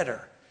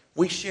better.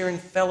 We share in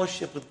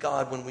fellowship with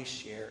God when we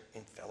share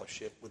in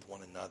fellowship with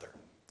one another,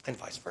 and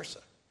vice versa.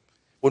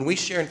 When we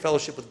share in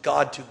fellowship with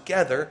God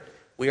together,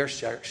 we are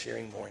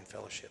sharing more in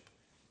fellowship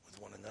with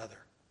one another.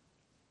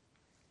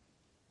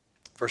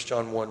 1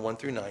 John 1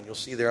 through 9. You'll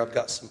see there I've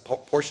got some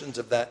portions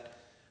of that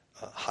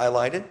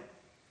highlighted,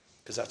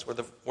 because that's where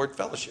the word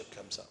fellowship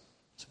comes up.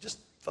 So just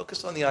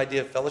focus on the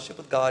idea of fellowship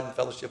with God and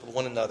fellowship with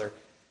one another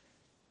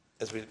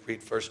as we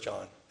read 1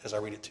 John, as I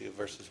read it to you,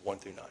 verses 1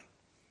 through 9.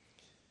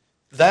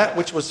 That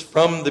which was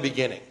from the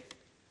beginning,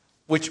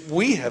 which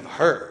we have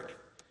heard,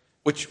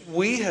 which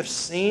we have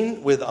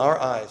seen with our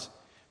eyes,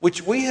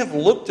 which we have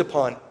looked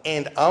upon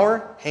and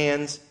our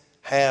hands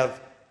have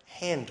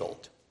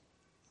handled,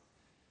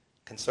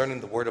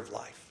 concerning the word of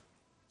life.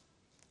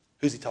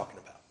 Who's he talking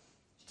about?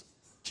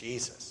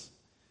 Jesus,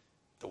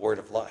 the word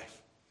of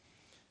life.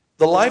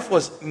 The life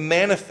was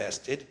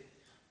manifested,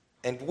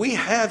 and we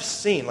have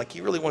seen, like he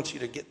really wants you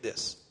to get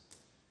this,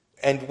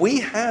 and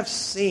we have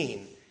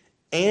seen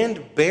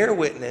and bear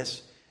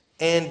witness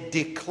and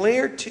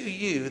declare to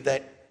you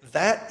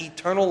that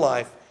eternal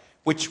life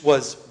which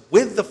was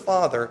with the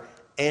Father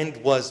and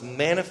was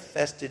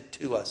manifested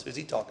to us. Who's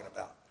he talking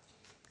about?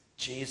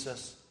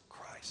 Jesus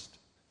Christ.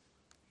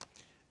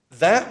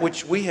 That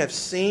which we have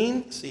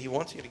seen, see, he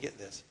wants you to get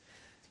this.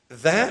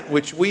 That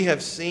which we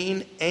have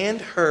seen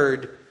and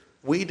heard,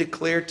 we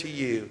declare to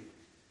you,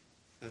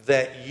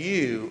 that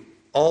you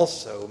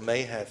also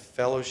may have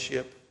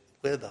fellowship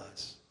with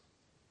us.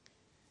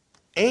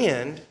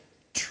 And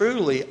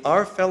truly,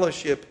 our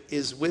fellowship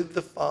is with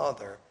the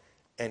Father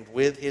and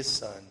with his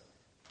Son,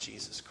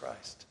 Jesus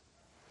Christ.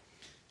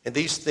 And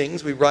these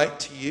things we write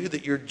to you,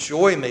 that your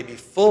joy may be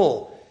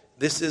full.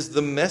 This is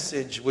the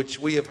message which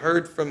we have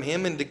heard from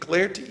him and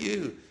declare to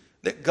you,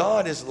 that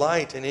God is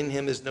light and in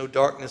him is no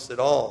darkness at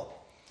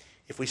all.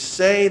 If we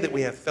say that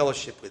we have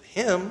fellowship with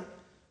him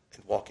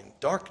and walk in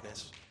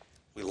darkness,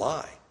 we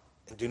lie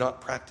and do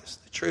not practice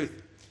the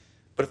truth.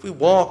 But if we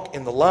walk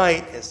in the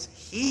light as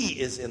he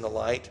is in the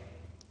light,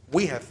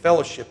 we have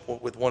fellowship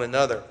with one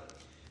another.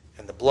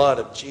 And the blood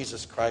of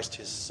Jesus Christ,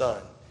 his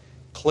Son,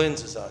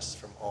 cleanses us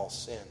from all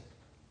sin.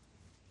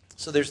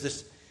 So there's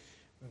this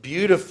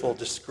beautiful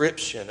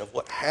description of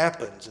what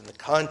happens in the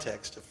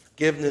context of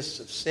forgiveness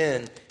of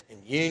sin and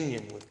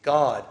union with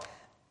God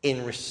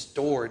in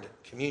restored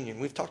communion.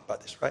 We've talked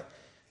about this, right?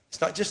 It's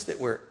not just that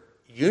we're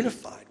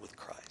unified with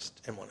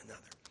Christ and one another,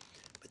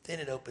 but then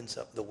it opens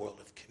up the world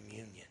of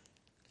communion,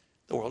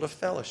 the world of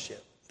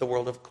fellowship, the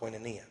world of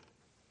koinonia.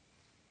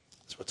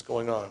 That's what's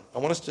going on. I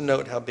want us to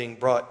note how being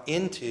brought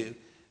into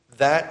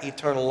that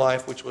eternal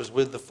life which was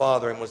with the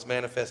Father and was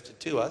manifested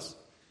to us,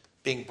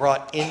 being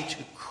brought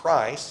into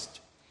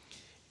Christ,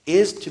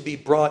 is to be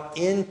brought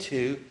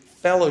into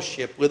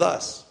fellowship with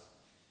us.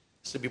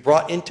 So to be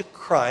brought into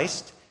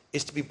Christ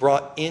is to be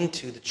brought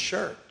into the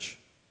church.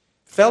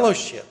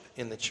 Fellowship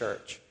in the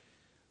church.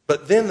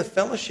 But then the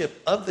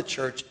fellowship of the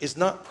church is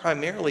not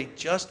primarily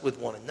just with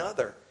one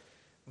another,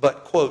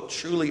 but, quote,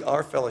 truly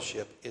our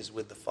fellowship is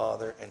with the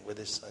Father and with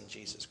his Son,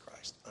 Jesus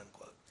Christ,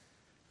 unquote.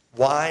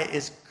 Why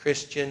is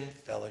Christian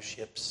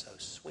fellowship so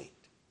sweet?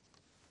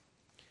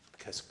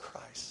 Because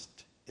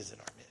Christ is in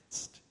our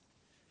midst.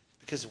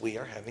 Because we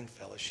are having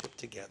fellowship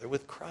together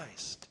with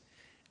Christ.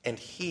 And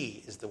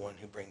he is the one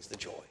who brings the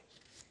joy.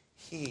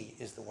 He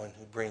is the one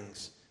who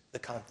brings the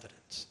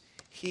confidence.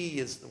 He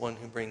is the one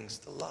who brings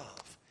the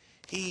love.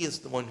 He is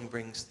the one who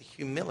brings the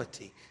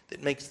humility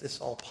that makes this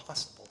all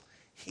possible.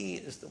 He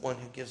is the one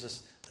who gives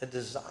us a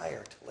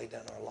desire to lay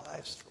down our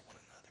lives for one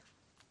another.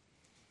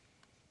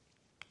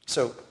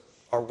 So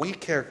are we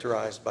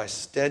characterized by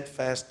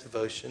steadfast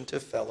devotion to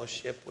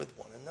fellowship with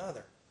one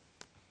another?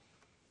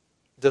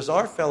 Does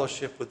our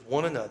fellowship with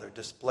one another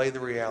display the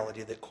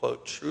reality that,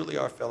 quote, truly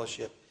our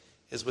fellowship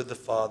is with the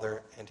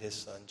Father and his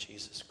Son,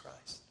 Jesus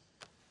Christ?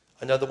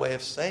 Another way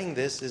of saying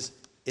this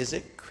is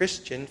it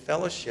Christian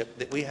fellowship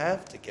that we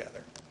have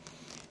together?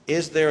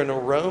 Is there an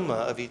aroma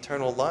of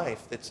eternal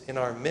life that's in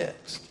our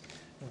midst?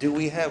 Do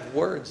we have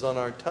words on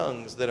our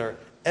tongues that are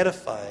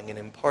edifying and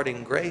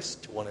imparting grace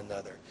to one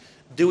another?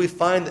 Do we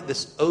find that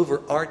this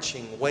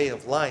overarching way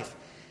of life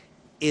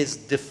is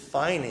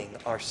defining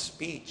our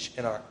speech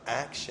and our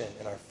action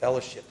and our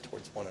fellowship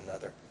towards one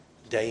another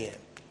day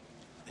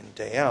in and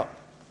day out?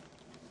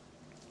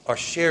 Our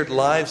shared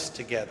lives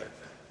together,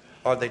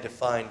 are they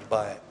defined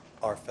by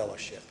our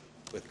fellowship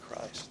with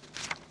Christ?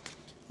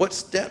 What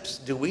steps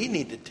do we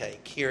need to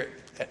take here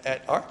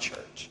at our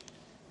church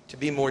to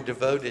be more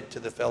devoted to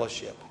the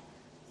fellowship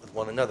with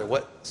one another?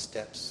 What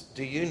steps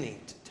do you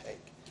need to take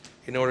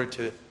in order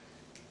to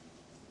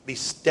be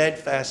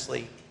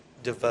steadfastly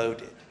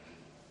devoted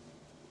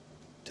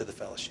to the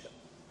fellowship?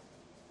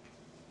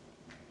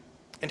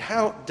 And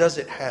how does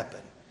it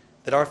happen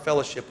that our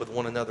fellowship with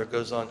one another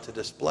goes on to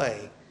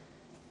display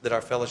that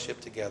our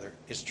fellowship together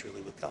is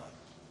truly with God?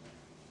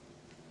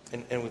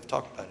 And we've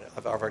talked about it.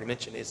 I've already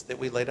mentioned it's that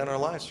we lay down our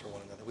lives for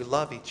one another. We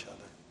love each other.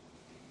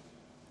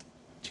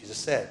 Jesus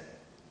said,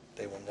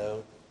 they will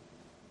know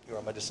you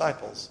are my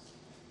disciples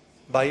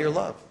by your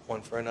love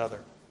one for another.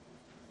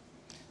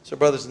 So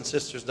brothers and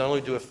sisters, not only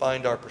do we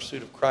find our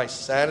pursuit of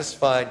Christ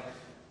satisfied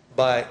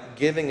by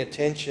giving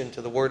attention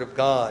to the Word of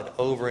God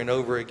over and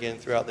over again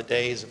throughout the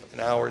days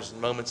and hours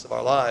and moments of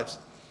our lives,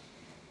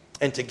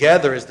 and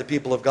together as the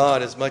people of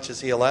God as much as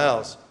He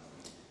allows,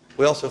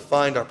 we also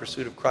find our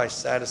pursuit of Christ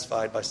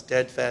satisfied by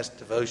steadfast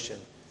devotion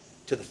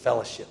to the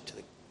fellowship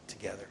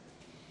together.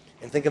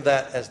 And think of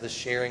that as the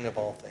sharing of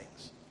all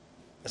things.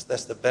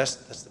 That's the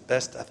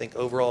best, I think,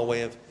 overall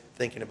way of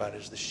thinking about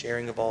it, is the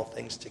sharing of all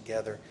things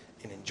together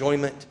in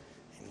enjoyment,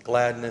 in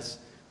gladness,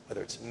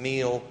 whether it's a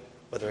meal,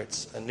 whether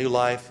it's a new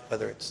life,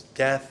 whether it's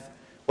death,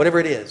 whatever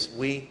it is,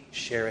 we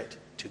share it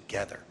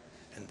together.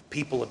 And the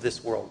people of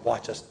this world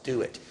watch us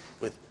do it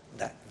with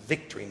that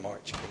victory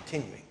march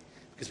continuing,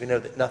 because we know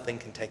that nothing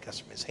can take us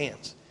from His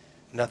hands.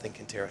 Nothing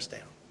can tear us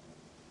down.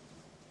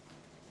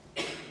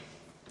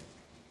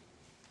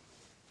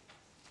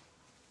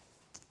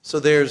 So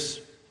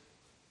there's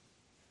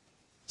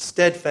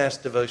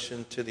steadfast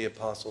devotion to the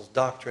apostles'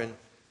 doctrine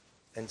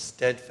and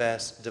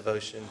steadfast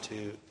devotion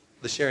to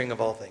the sharing of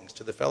all things,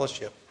 to the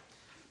fellowship.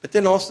 But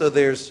then also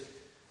there's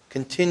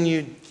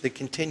the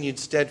continued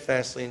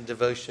steadfastly in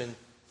devotion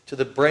to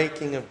the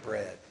breaking of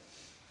bread.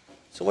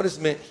 So what is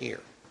meant here?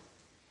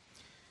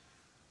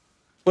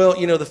 Well,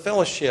 the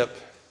fellowship,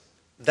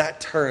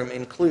 that term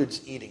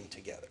includes eating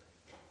together.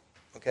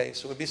 Okay,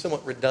 so it would be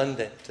somewhat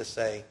redundant to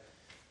say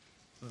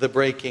the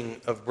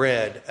breaking of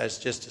bread as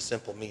just a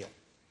simple meal.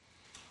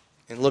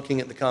 And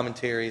looking at the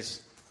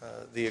commentaries,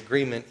 the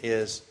agreement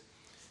is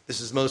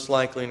this is most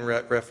likely in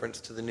reference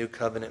to the new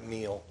covenant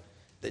meal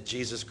that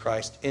Jesus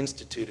Christ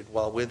instituted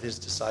while with His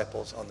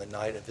disciples on the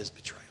night of His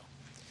betrayal.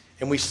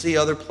 And we see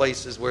other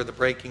places where the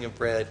breaking of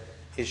bread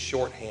is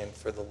shorthand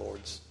for the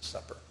Lord's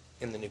Supper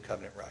in the New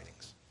Covenant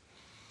writings.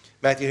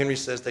 Matthew Henry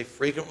says they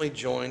frequently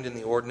joined in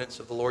the ordinance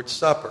of the Lord's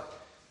Supper.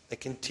 They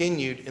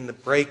continued in the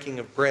breaking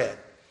of bread,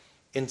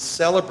 in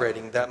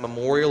celebrating that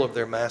memorial of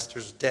their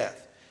Master's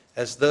death,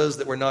 as those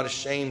that were not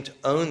ashamed to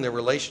own their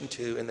relation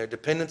to and their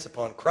dependence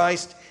upon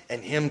Christ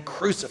and Him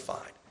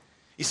crucified.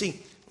 You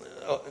see,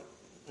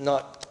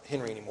 not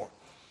Henry anymore.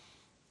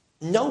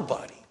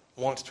 Nobody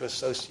wants to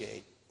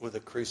associate with a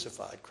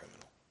crucified criminal.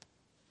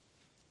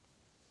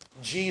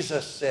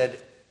 Jesus said,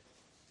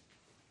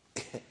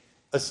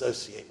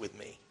 associate with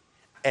me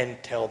and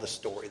tell the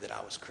story that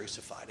I was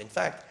crucified. In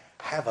fact,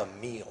 have a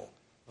meal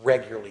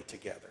regularly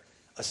together.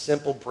 A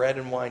simple bread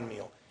and wine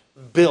meal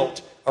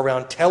built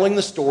around telling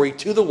the story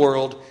to the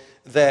world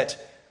that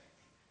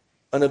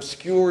an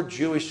obscure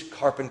Jewish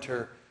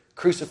carpenter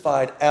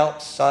crucified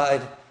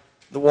outside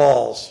the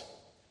walls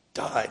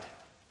died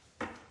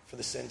for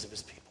the sins of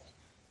his people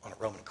on a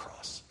Roman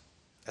cross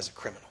as a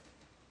criminal.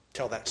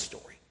 Tell that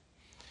story.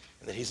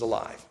 And that He's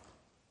alive.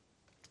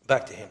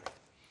 Back to Henry.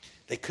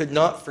 They could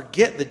not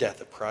forget the death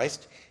of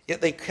Christ,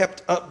 yet they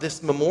kept up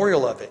this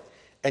memorial of it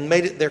and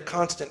made it their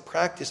constant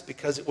practice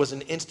because it was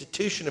an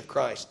institution of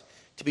Christ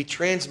to be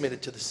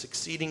transmitted to the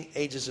succeeding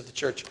ages of the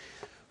church.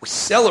 We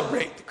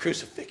celebrate the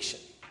crucifixion.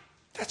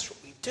 That's what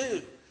we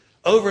do.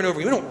 Over and over.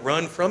 We don't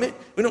run from it.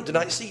 We don't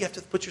deny it. See, you have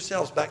to put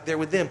yourselves back there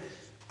with them.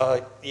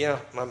 Yeah,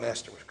 my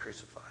Master was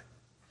crucified.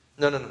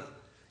 No.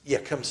 Yeah,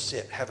 come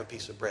sit, have a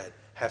piece of bread,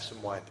 have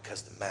some wine,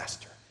 because the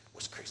Master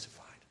was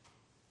crucified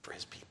for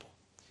His people.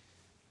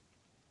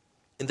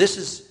 And this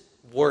is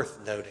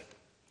worth noting,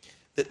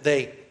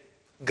 that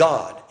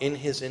God, in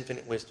His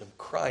infinite wisdom,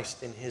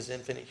 Christ, in His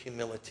infinite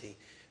humility,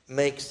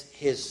 makes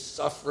His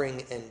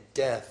suffering and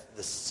death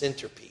the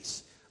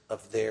centerpiece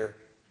of their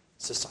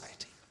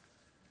society.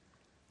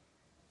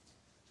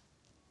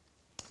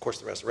 Of course,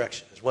 the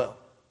resurrection as well.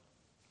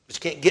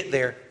 But you can't get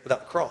there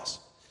without the cross.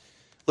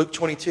 Luke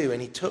 22,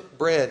 and he took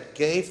bread,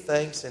 gave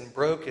thanks, and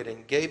broke it,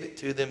 and gave it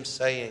to them,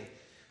 saying,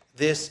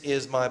 this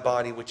is my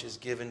body, which is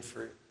given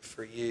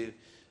for you.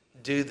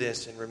 Do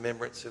this in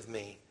remembrance of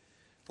me.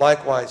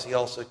 Likewise, he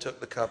also took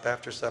the cup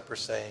after supper,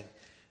 saying,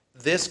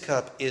 this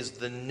cup is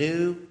the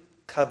new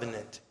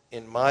covenant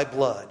in my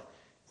blood,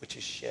 which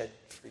is shed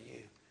for you.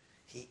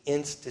 He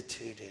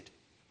instituted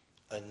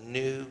a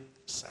new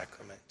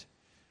sacrament,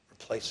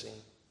 replacing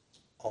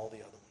all the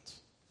other ones.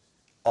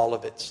 All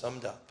of it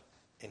summed up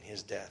in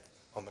his death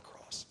on the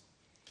cross.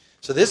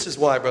 So this is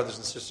why, brothers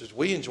and sisters,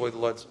 we enjoy the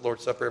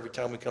Lord's Supper every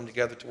time we come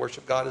together to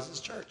worship God as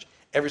his church.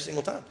 Every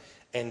single time.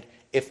 And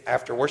if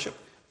after worship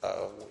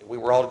we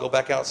were all to go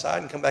back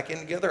outside and come back in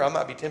together, I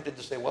might be tempted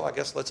to say, well, I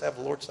guess let's have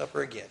the Lord's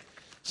Supper again.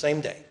 Same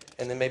day.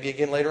 And then maybe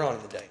again later on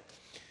in the day.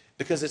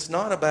 Because it's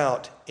not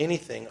about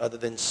anything other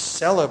than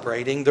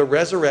celebrating the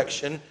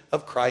resurrection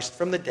of Christ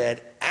from the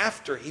dead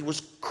after he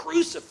was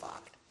crucified.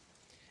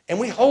 And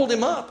we hold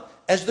him up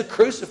as the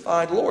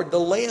crucified Lord, the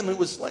Lamb who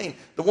was slain.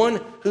 The one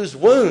whose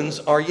wounds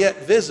are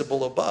yet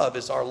visible above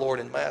is our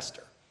Lord and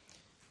Master.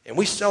 And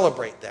we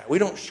celebrate that. We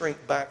don't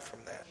shrink back from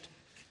that.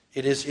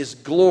 It is his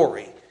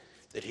glory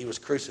that he was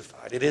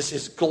crucified. It is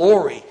his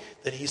glory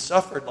that he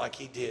suffered like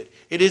he did.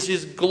 It is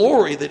his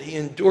glory that he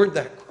endured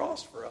that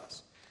cross for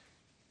us.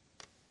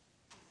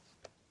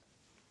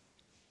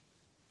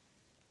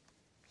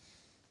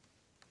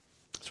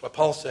 That's why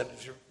Paul said,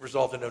 you're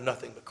resolved to know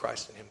nothing but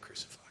Christ and him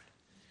crucified.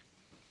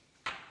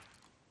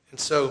 And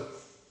so,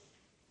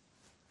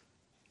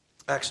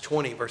 Acts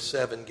 20, verse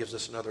 7 gives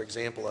us another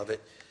example of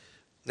it.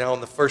 Now on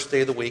the first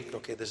day of the week,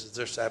 okay, this is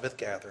their Sabbath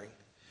gathering,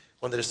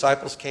 when the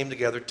disciples came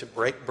together to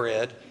break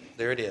bread,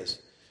 there it is,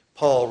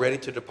 Paul, ready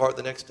to depart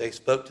the next day,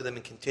 spoke to them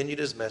and continued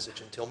his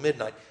message until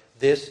midnight.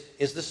 This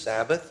is the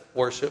Sabbath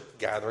worship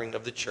gathering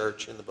of the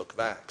church in the book of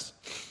Acts.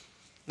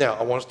 Now,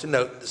 I want us to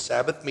note that the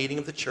Sabbath meeting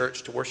of the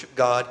church to worship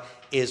God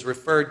is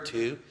referred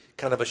to,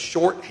 kind of a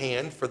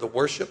shorthand for the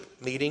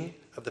worship meeting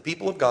of the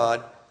people of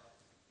God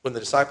when the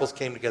disciples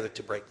came together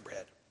to break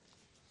bread.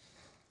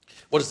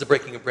 What is the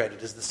breaking of bread?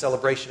 It is the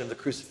celebration of the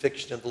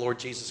crucifixion of the Lord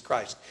Jesus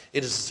Christ.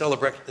 It is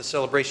the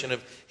celebration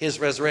of his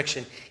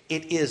resurrection.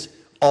 It is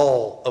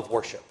all of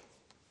worship.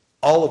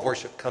 All of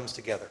worship comes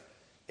together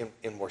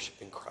in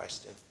worshiping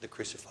Christ, and the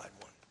crucified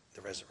one,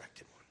 the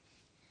resurrected one.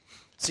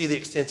 See the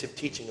extensive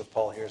teaching of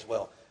Paul here as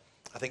well.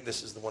 I think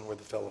this is the one where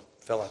the fellow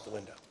fell out the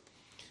window.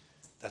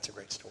 That's a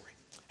great story.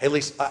 Hey, at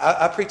least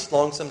I preach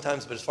long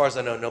sometimes, but as far as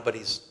I know,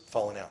 nobody's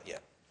fallen out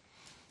yet.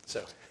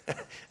 So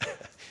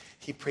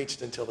he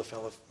preached until the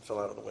fellow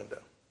fell out of the window.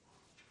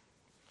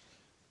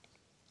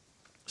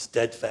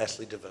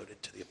 Steadfastly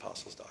devoted to the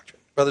apostles' doctrine.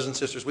 Brothers and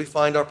sisters, we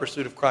find our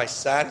pursuit of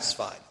Christ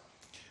satisfied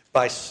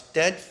by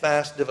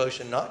steadfast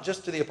devotion, not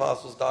just to the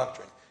apostles'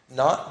 doctrine,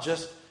 not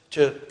just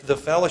to the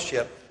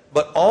fellowship,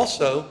 but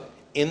also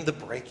in the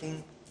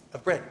breaking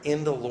of bread,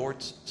 in the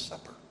Lord's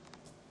Supper.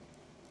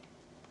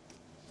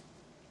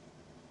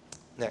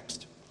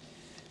 Next,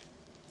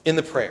 in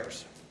the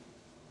prayers.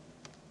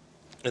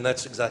 And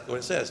that's exactly what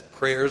it says.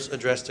 Prayers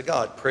addressed to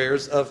God.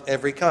 Prayers of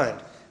every kind.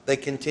 They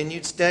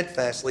continued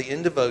steadfastly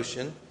in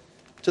devotion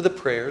to the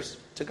prayers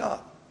to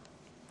God.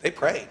 They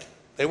prayed.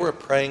 They were a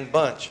praying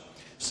bunch.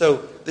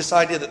 So this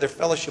idea that their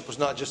fellowship was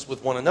not just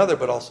with one another,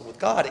 but also with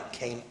God, it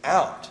came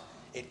out.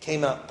 It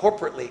came out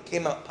corporately. It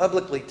came out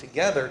publicly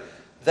together.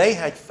 They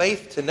had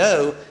faith to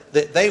know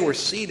that they were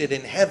seated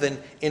in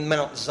heaven in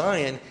Mount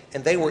Zion,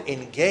 and they were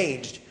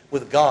engaged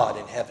with God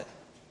in heaven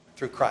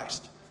through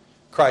Christ.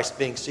 Christ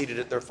being seated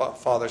at their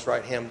Father's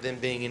right hand, them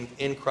being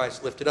in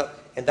Christ lifted up.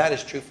 And that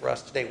is true for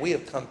us today. We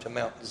have come to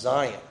Mount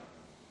Zion.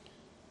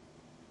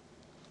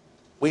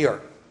 We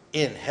are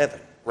in heaven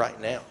right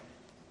now.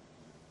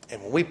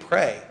 And when we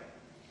pray,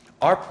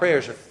 our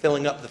prayers are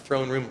filling up the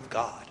throne room of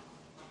God.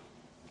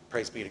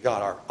 Praise be to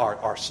God.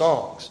 Our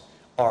songs,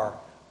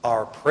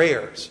 our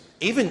prayers,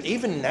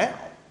 even now,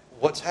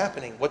 what's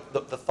happening, what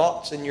the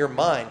thoughts in your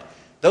mind,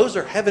 those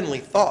are heavenly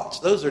thoughts.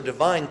 Those are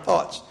divine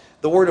thoughts.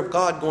 The Word of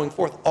God going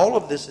forth, all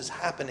of this is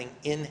happening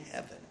in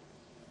heaven,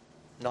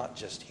 not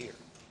just here.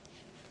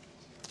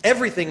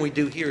 Everything we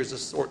do here is a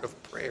sort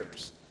of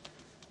prayers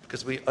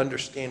because we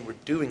understand we're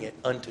doing it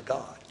unto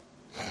God.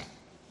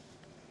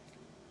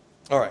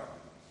 All right.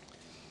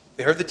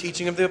 They heard the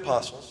teaching of the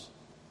apostles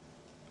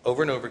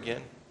over and over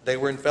again. They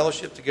were in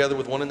fellowship together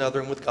with one another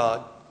and with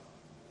God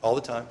all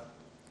the time.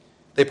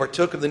 They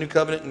partook of the new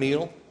covenant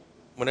meal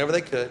whenever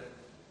they could,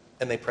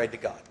 and they prayed to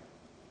God.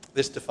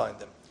 This defined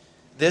them.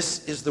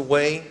 This is the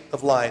way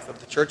of life of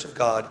the church of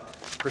God,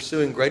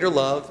 pursuing greater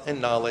love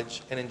and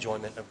knowledge and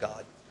enjoyment of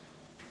God.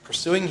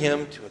 Pursuing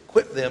him to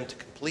equip them to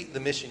complete the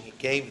mission he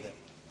gave them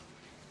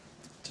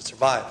to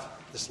survive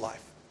this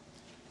life.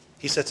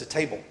 He sets a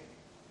table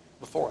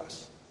before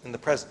us in the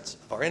presence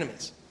of our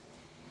enemies.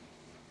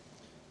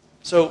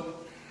 So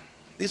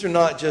these are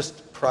not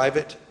just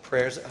private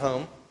prayers at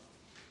home.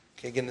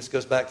 Okay, again, this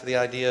goes back to the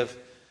idea of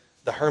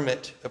the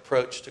hermit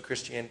approach to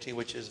Christianity,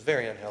 which is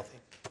very unhealthy.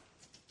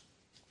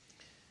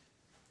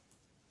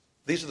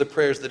 These are the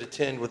prayers that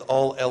attend with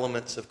all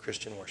elements of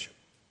Christian worship,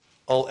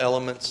 all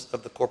elements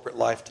of the corporate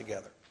life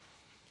together.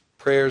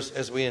 Prayers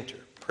as we enter,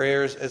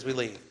 prayers as we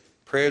leave,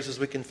 prayers as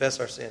we confess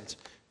our sins,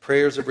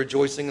 prayers of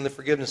rejoicing in the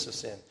forgiveness of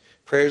sin,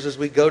 prayers as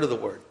we go to the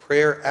Word,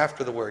 prayer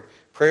after the Word,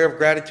 prayer of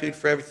gratitude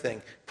for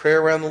everything,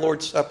 prayer around the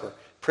Lord's Supper,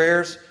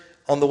 prayers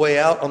on the way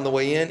out, on the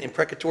way in,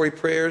 imprecatory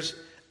prayers,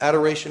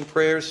 adoration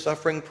prayers,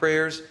 suffering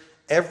prayers,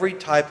 every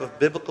type of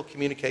biblical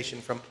communication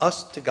from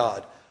us to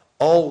God,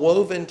 all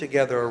woven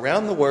together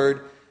around the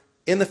Word,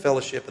 in the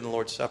fellowship in the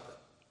Lord's Supper,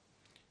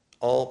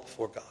 all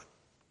before God.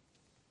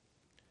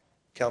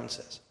 Calvin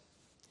says,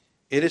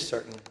 it is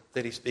certain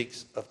that he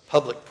speaks of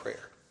public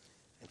prayer.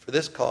 And for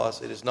this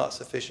cause, it is not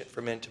sufficient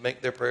for men to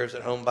make their prayers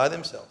at home by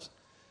themselves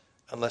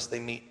unless they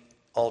meet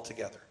all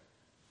together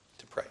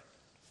to pray.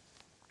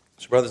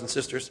 So, brothers and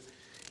sisters,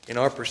 in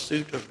our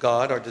pursuit of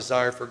God, our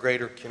desire for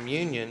greater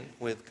communion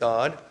with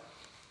God,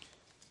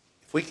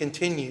 if we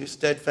continue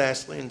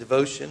steadfastly in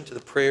devotion to the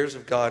prayers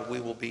of God, we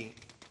will be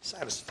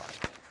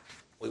satisfied.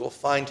 We will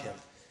find Him.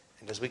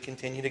 And as we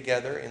continue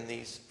together in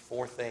these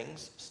four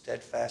things,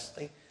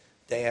 steadfastly,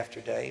 day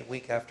after day,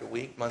 week after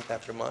week, month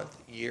after month,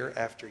 year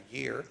after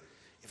year,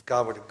 if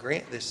God were to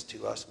grant this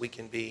to us, we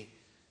can be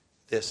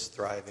this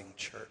thriving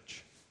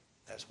church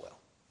as well.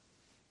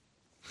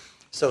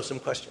 So, some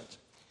questions.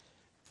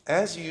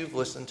 As you've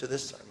listened to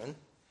this sermon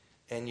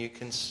and you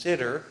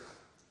consider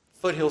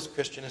Foothills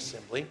Christian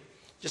Assembly,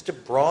 just a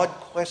broad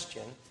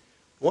question,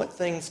 what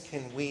things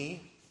can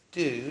we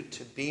do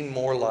to be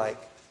more like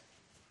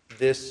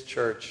this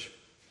church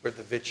where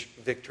the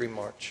Victory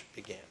March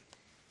began?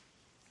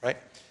 Right?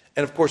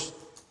 And of course,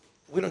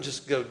 we don't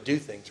just go do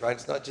things, right?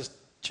 It's not just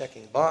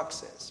checking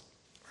boxes,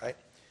 right?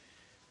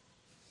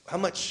 How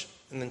much,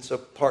 and then so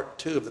part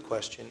two of the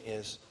question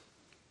is,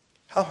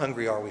 how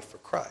hungry are we for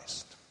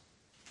Christ?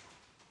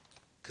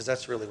 Because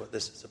that's really what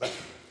this is about.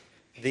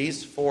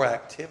 These four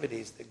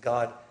activities that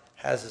God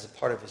has as a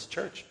part of His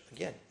church,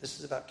 again, this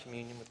is about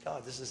communion with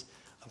God. This is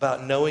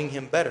about knowing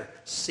Him better,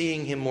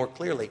 seeing Him more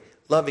clearly,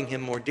 loving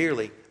Him more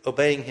dearly,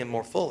 obeying Him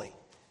more fully.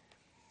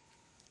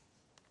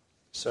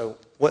 So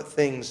what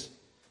things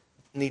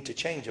need to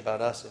change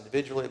about us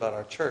individually, about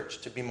our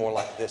church, to be more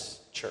like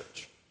this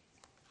church?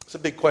 It's a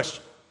big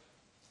question.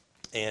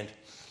 And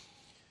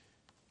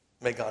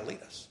may God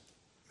lead us.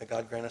 May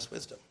God grant us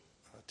wisdom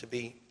to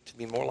be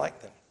more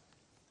like them.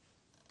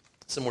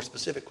 Some more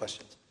specific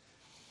questions.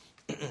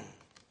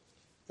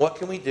 What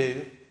can we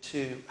do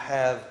to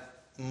have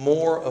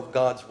more of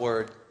God's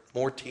Word,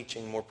 more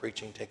teaching, more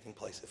preaching taking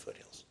place at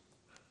Foothills?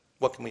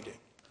 What can we do?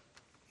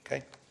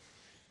 Okay?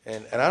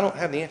 And I don't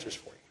have the answers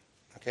for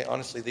you. Okay?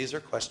 Honestly, these are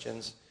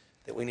questions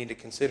that we need to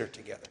consider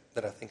together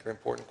that I think are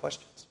important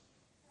questions.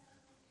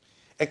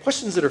 And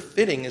questions that are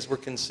fitting as we're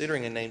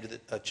considering a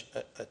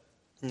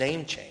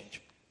name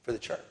change for the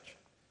church.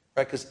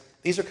 Right? Because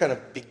these are kind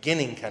of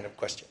beginning kind of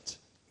questions.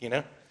 You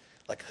know?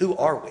 Like, who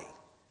are we?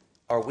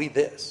 Are we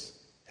this?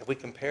 Have we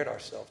compared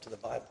ourselves to the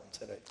Bible and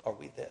said, are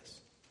we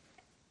this?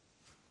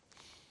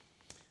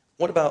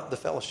 What about the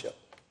fellowship?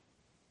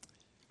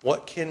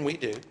 What can we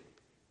do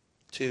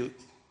to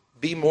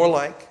be more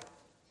like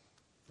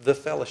the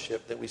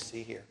fellowship that we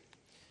see here?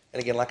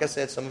 And again, like I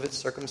said, some of it's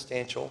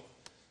circumstantial.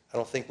 I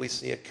don't think we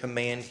see a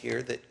command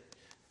here that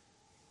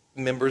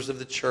members of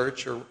the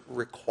church are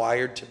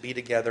required to be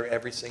together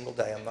every single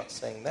day. I'm not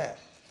saying that.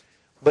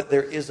 But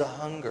there is a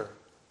hunger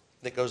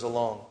that goes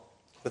along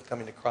with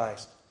coming to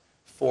Christ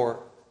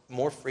for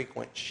more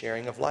frequent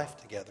sharing of life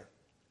together.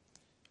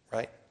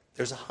 Right?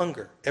 There's a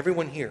hunger.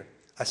 Everyone here,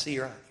 I see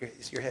your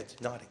heads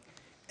nodding.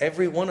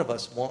 Every one of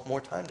us want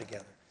more time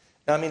together.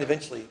 Now, I mean,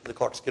 eventually the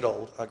clocks get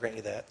old. I'll grant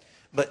you that.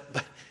 But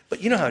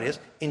you know how it is.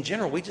 In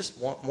general, we just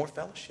want more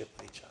fellowship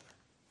with each other.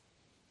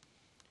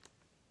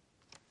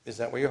 Is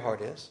that where your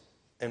heart is?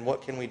 And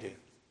what can we do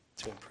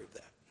to improve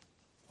that?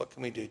 What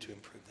can we do to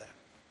improve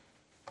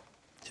that?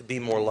 To be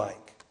more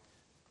like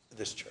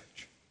this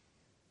church.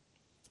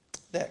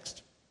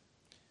 Next,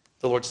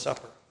 the Lord's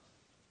Supper.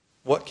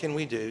 What can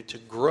we do to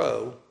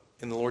grow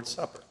in the Lord's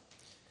Supper?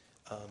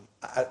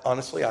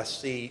 Honestly, I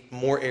see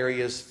more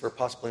areas for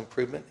possible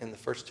improvement in the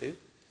first two,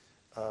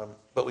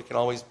 but we can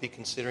always be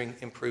considering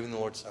improving the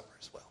Lord's Supper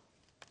as well.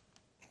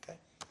 Okay?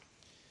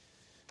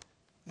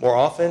 More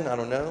often, I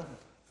don't know.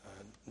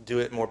 Do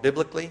it more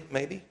biblically,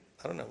 maybe.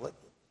 I don't know.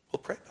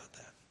 We'll pray about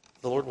that.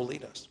 The Lord will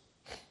lead us.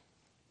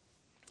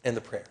 And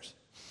the prayers.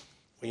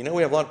 Well, you know,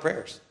 we have a lot of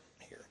prayers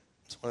here.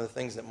 It's one of the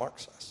things that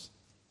marks us.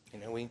 You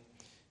know, we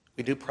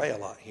do pray a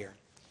lot here.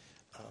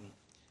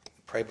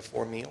 We pray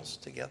before meals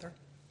together.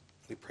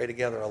 We pray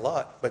together a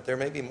lot, but there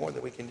may be more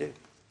that we can do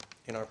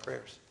in our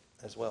prayers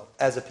as well,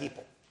 as a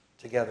people,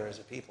 together as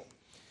a people.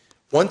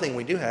 One thing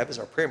we do have is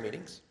our prayer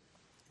meetings,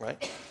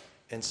 right?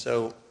 And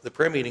so the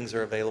prayer meetings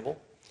are available.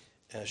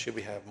 Should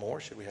we have more?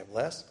 Should we have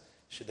less?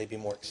 Should they be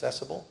more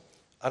accessible?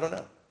 I don't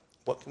know.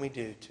 What can we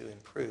do to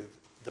improve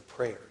the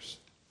prayers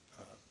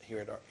here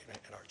at our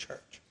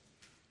church?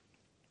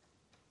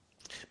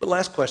 But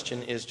last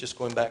question is just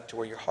going back to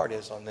where your heart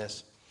is on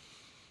this.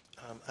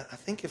 I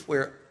think if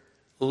we're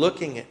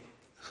looking at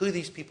who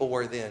these people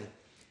were then,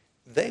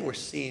 they were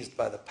seized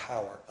by the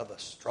power of a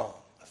strong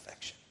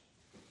affection.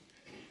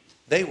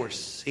 They were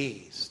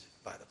seized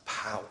by the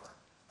power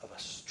of a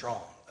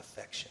strong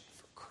affection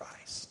for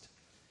Christ.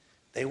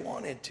 They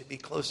wanted to be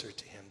closer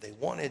to him. They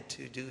wanted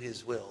to do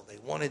his will. They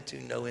wanted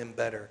to know him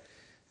better.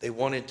 They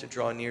wanted to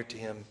draw near to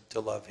him, to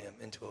love him,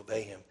 and to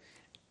obey him.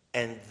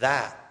 And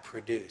that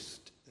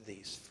produced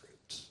these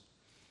fruits.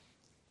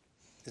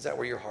 Is that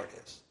where your heart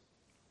is?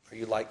 Are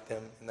you like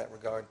them in that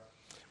regard?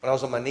 When I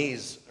was on my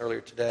knees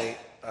earlier today,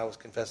 I was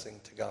confessing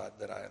to God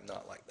that I am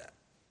not like that.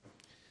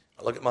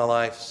 I look at my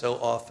life, so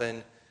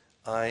often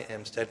I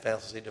am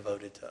steadfastly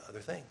devoted to other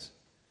things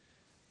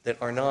that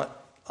are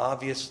not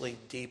obviously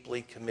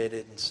deeply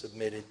committed and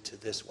submitted to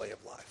this way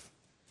of life.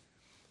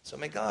 So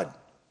may God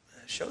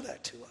show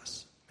that to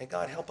us. May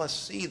God help us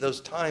see those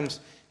times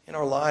in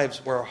our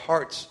lives where our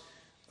hearts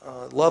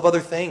love other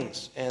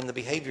things and the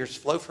behaviors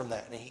flow from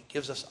that. And he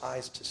gives us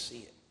eyes to see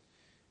it.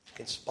 We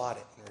can spot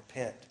it and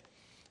repent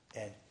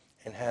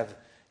and have,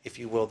 if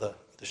you will, the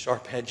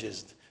sharp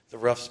edges, the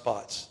rough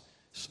spots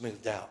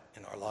smoothed out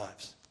in our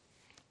lives.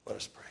 Let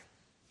us pray.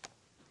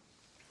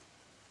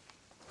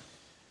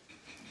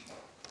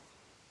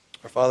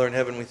 Our Father in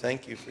heaven, we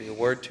thank you for your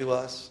word to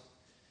us.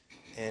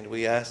 And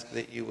we ask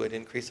that you would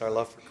increase our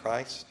love for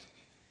Christ,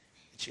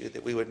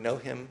 that we would know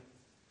him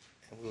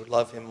and we would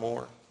love him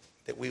more,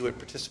 that we would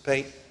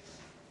participate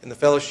in the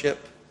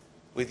fellowship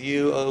with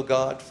you, O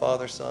God,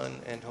 Father,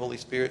 Son, and Holy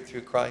Spirit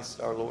through Christ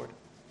our Lord,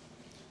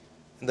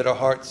 and that our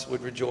hearts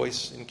would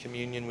rejoice in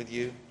communion with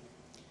you,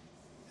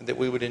 and that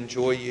we would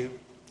enjoy you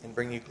and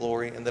bring you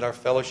glory, and that our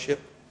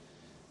fellowship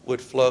would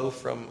flow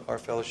from our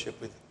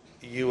fellowship with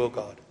you, O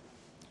God,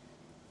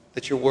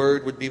 that your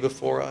word would be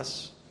before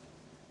us,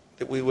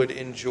 that we would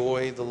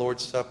enjoy the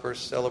Lord's Supper,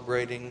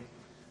 celebrating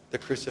the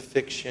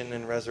crucifixion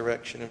and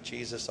resurrection of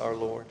Jesus our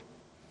Lord,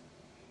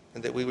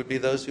 and that we would be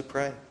those who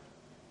pray.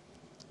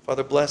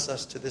 Father, bless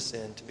us to this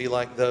end, to be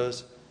like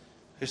those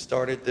who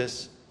started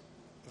this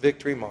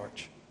victory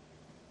march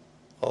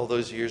all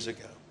those years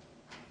ago.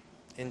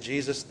 In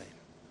Jesus' name.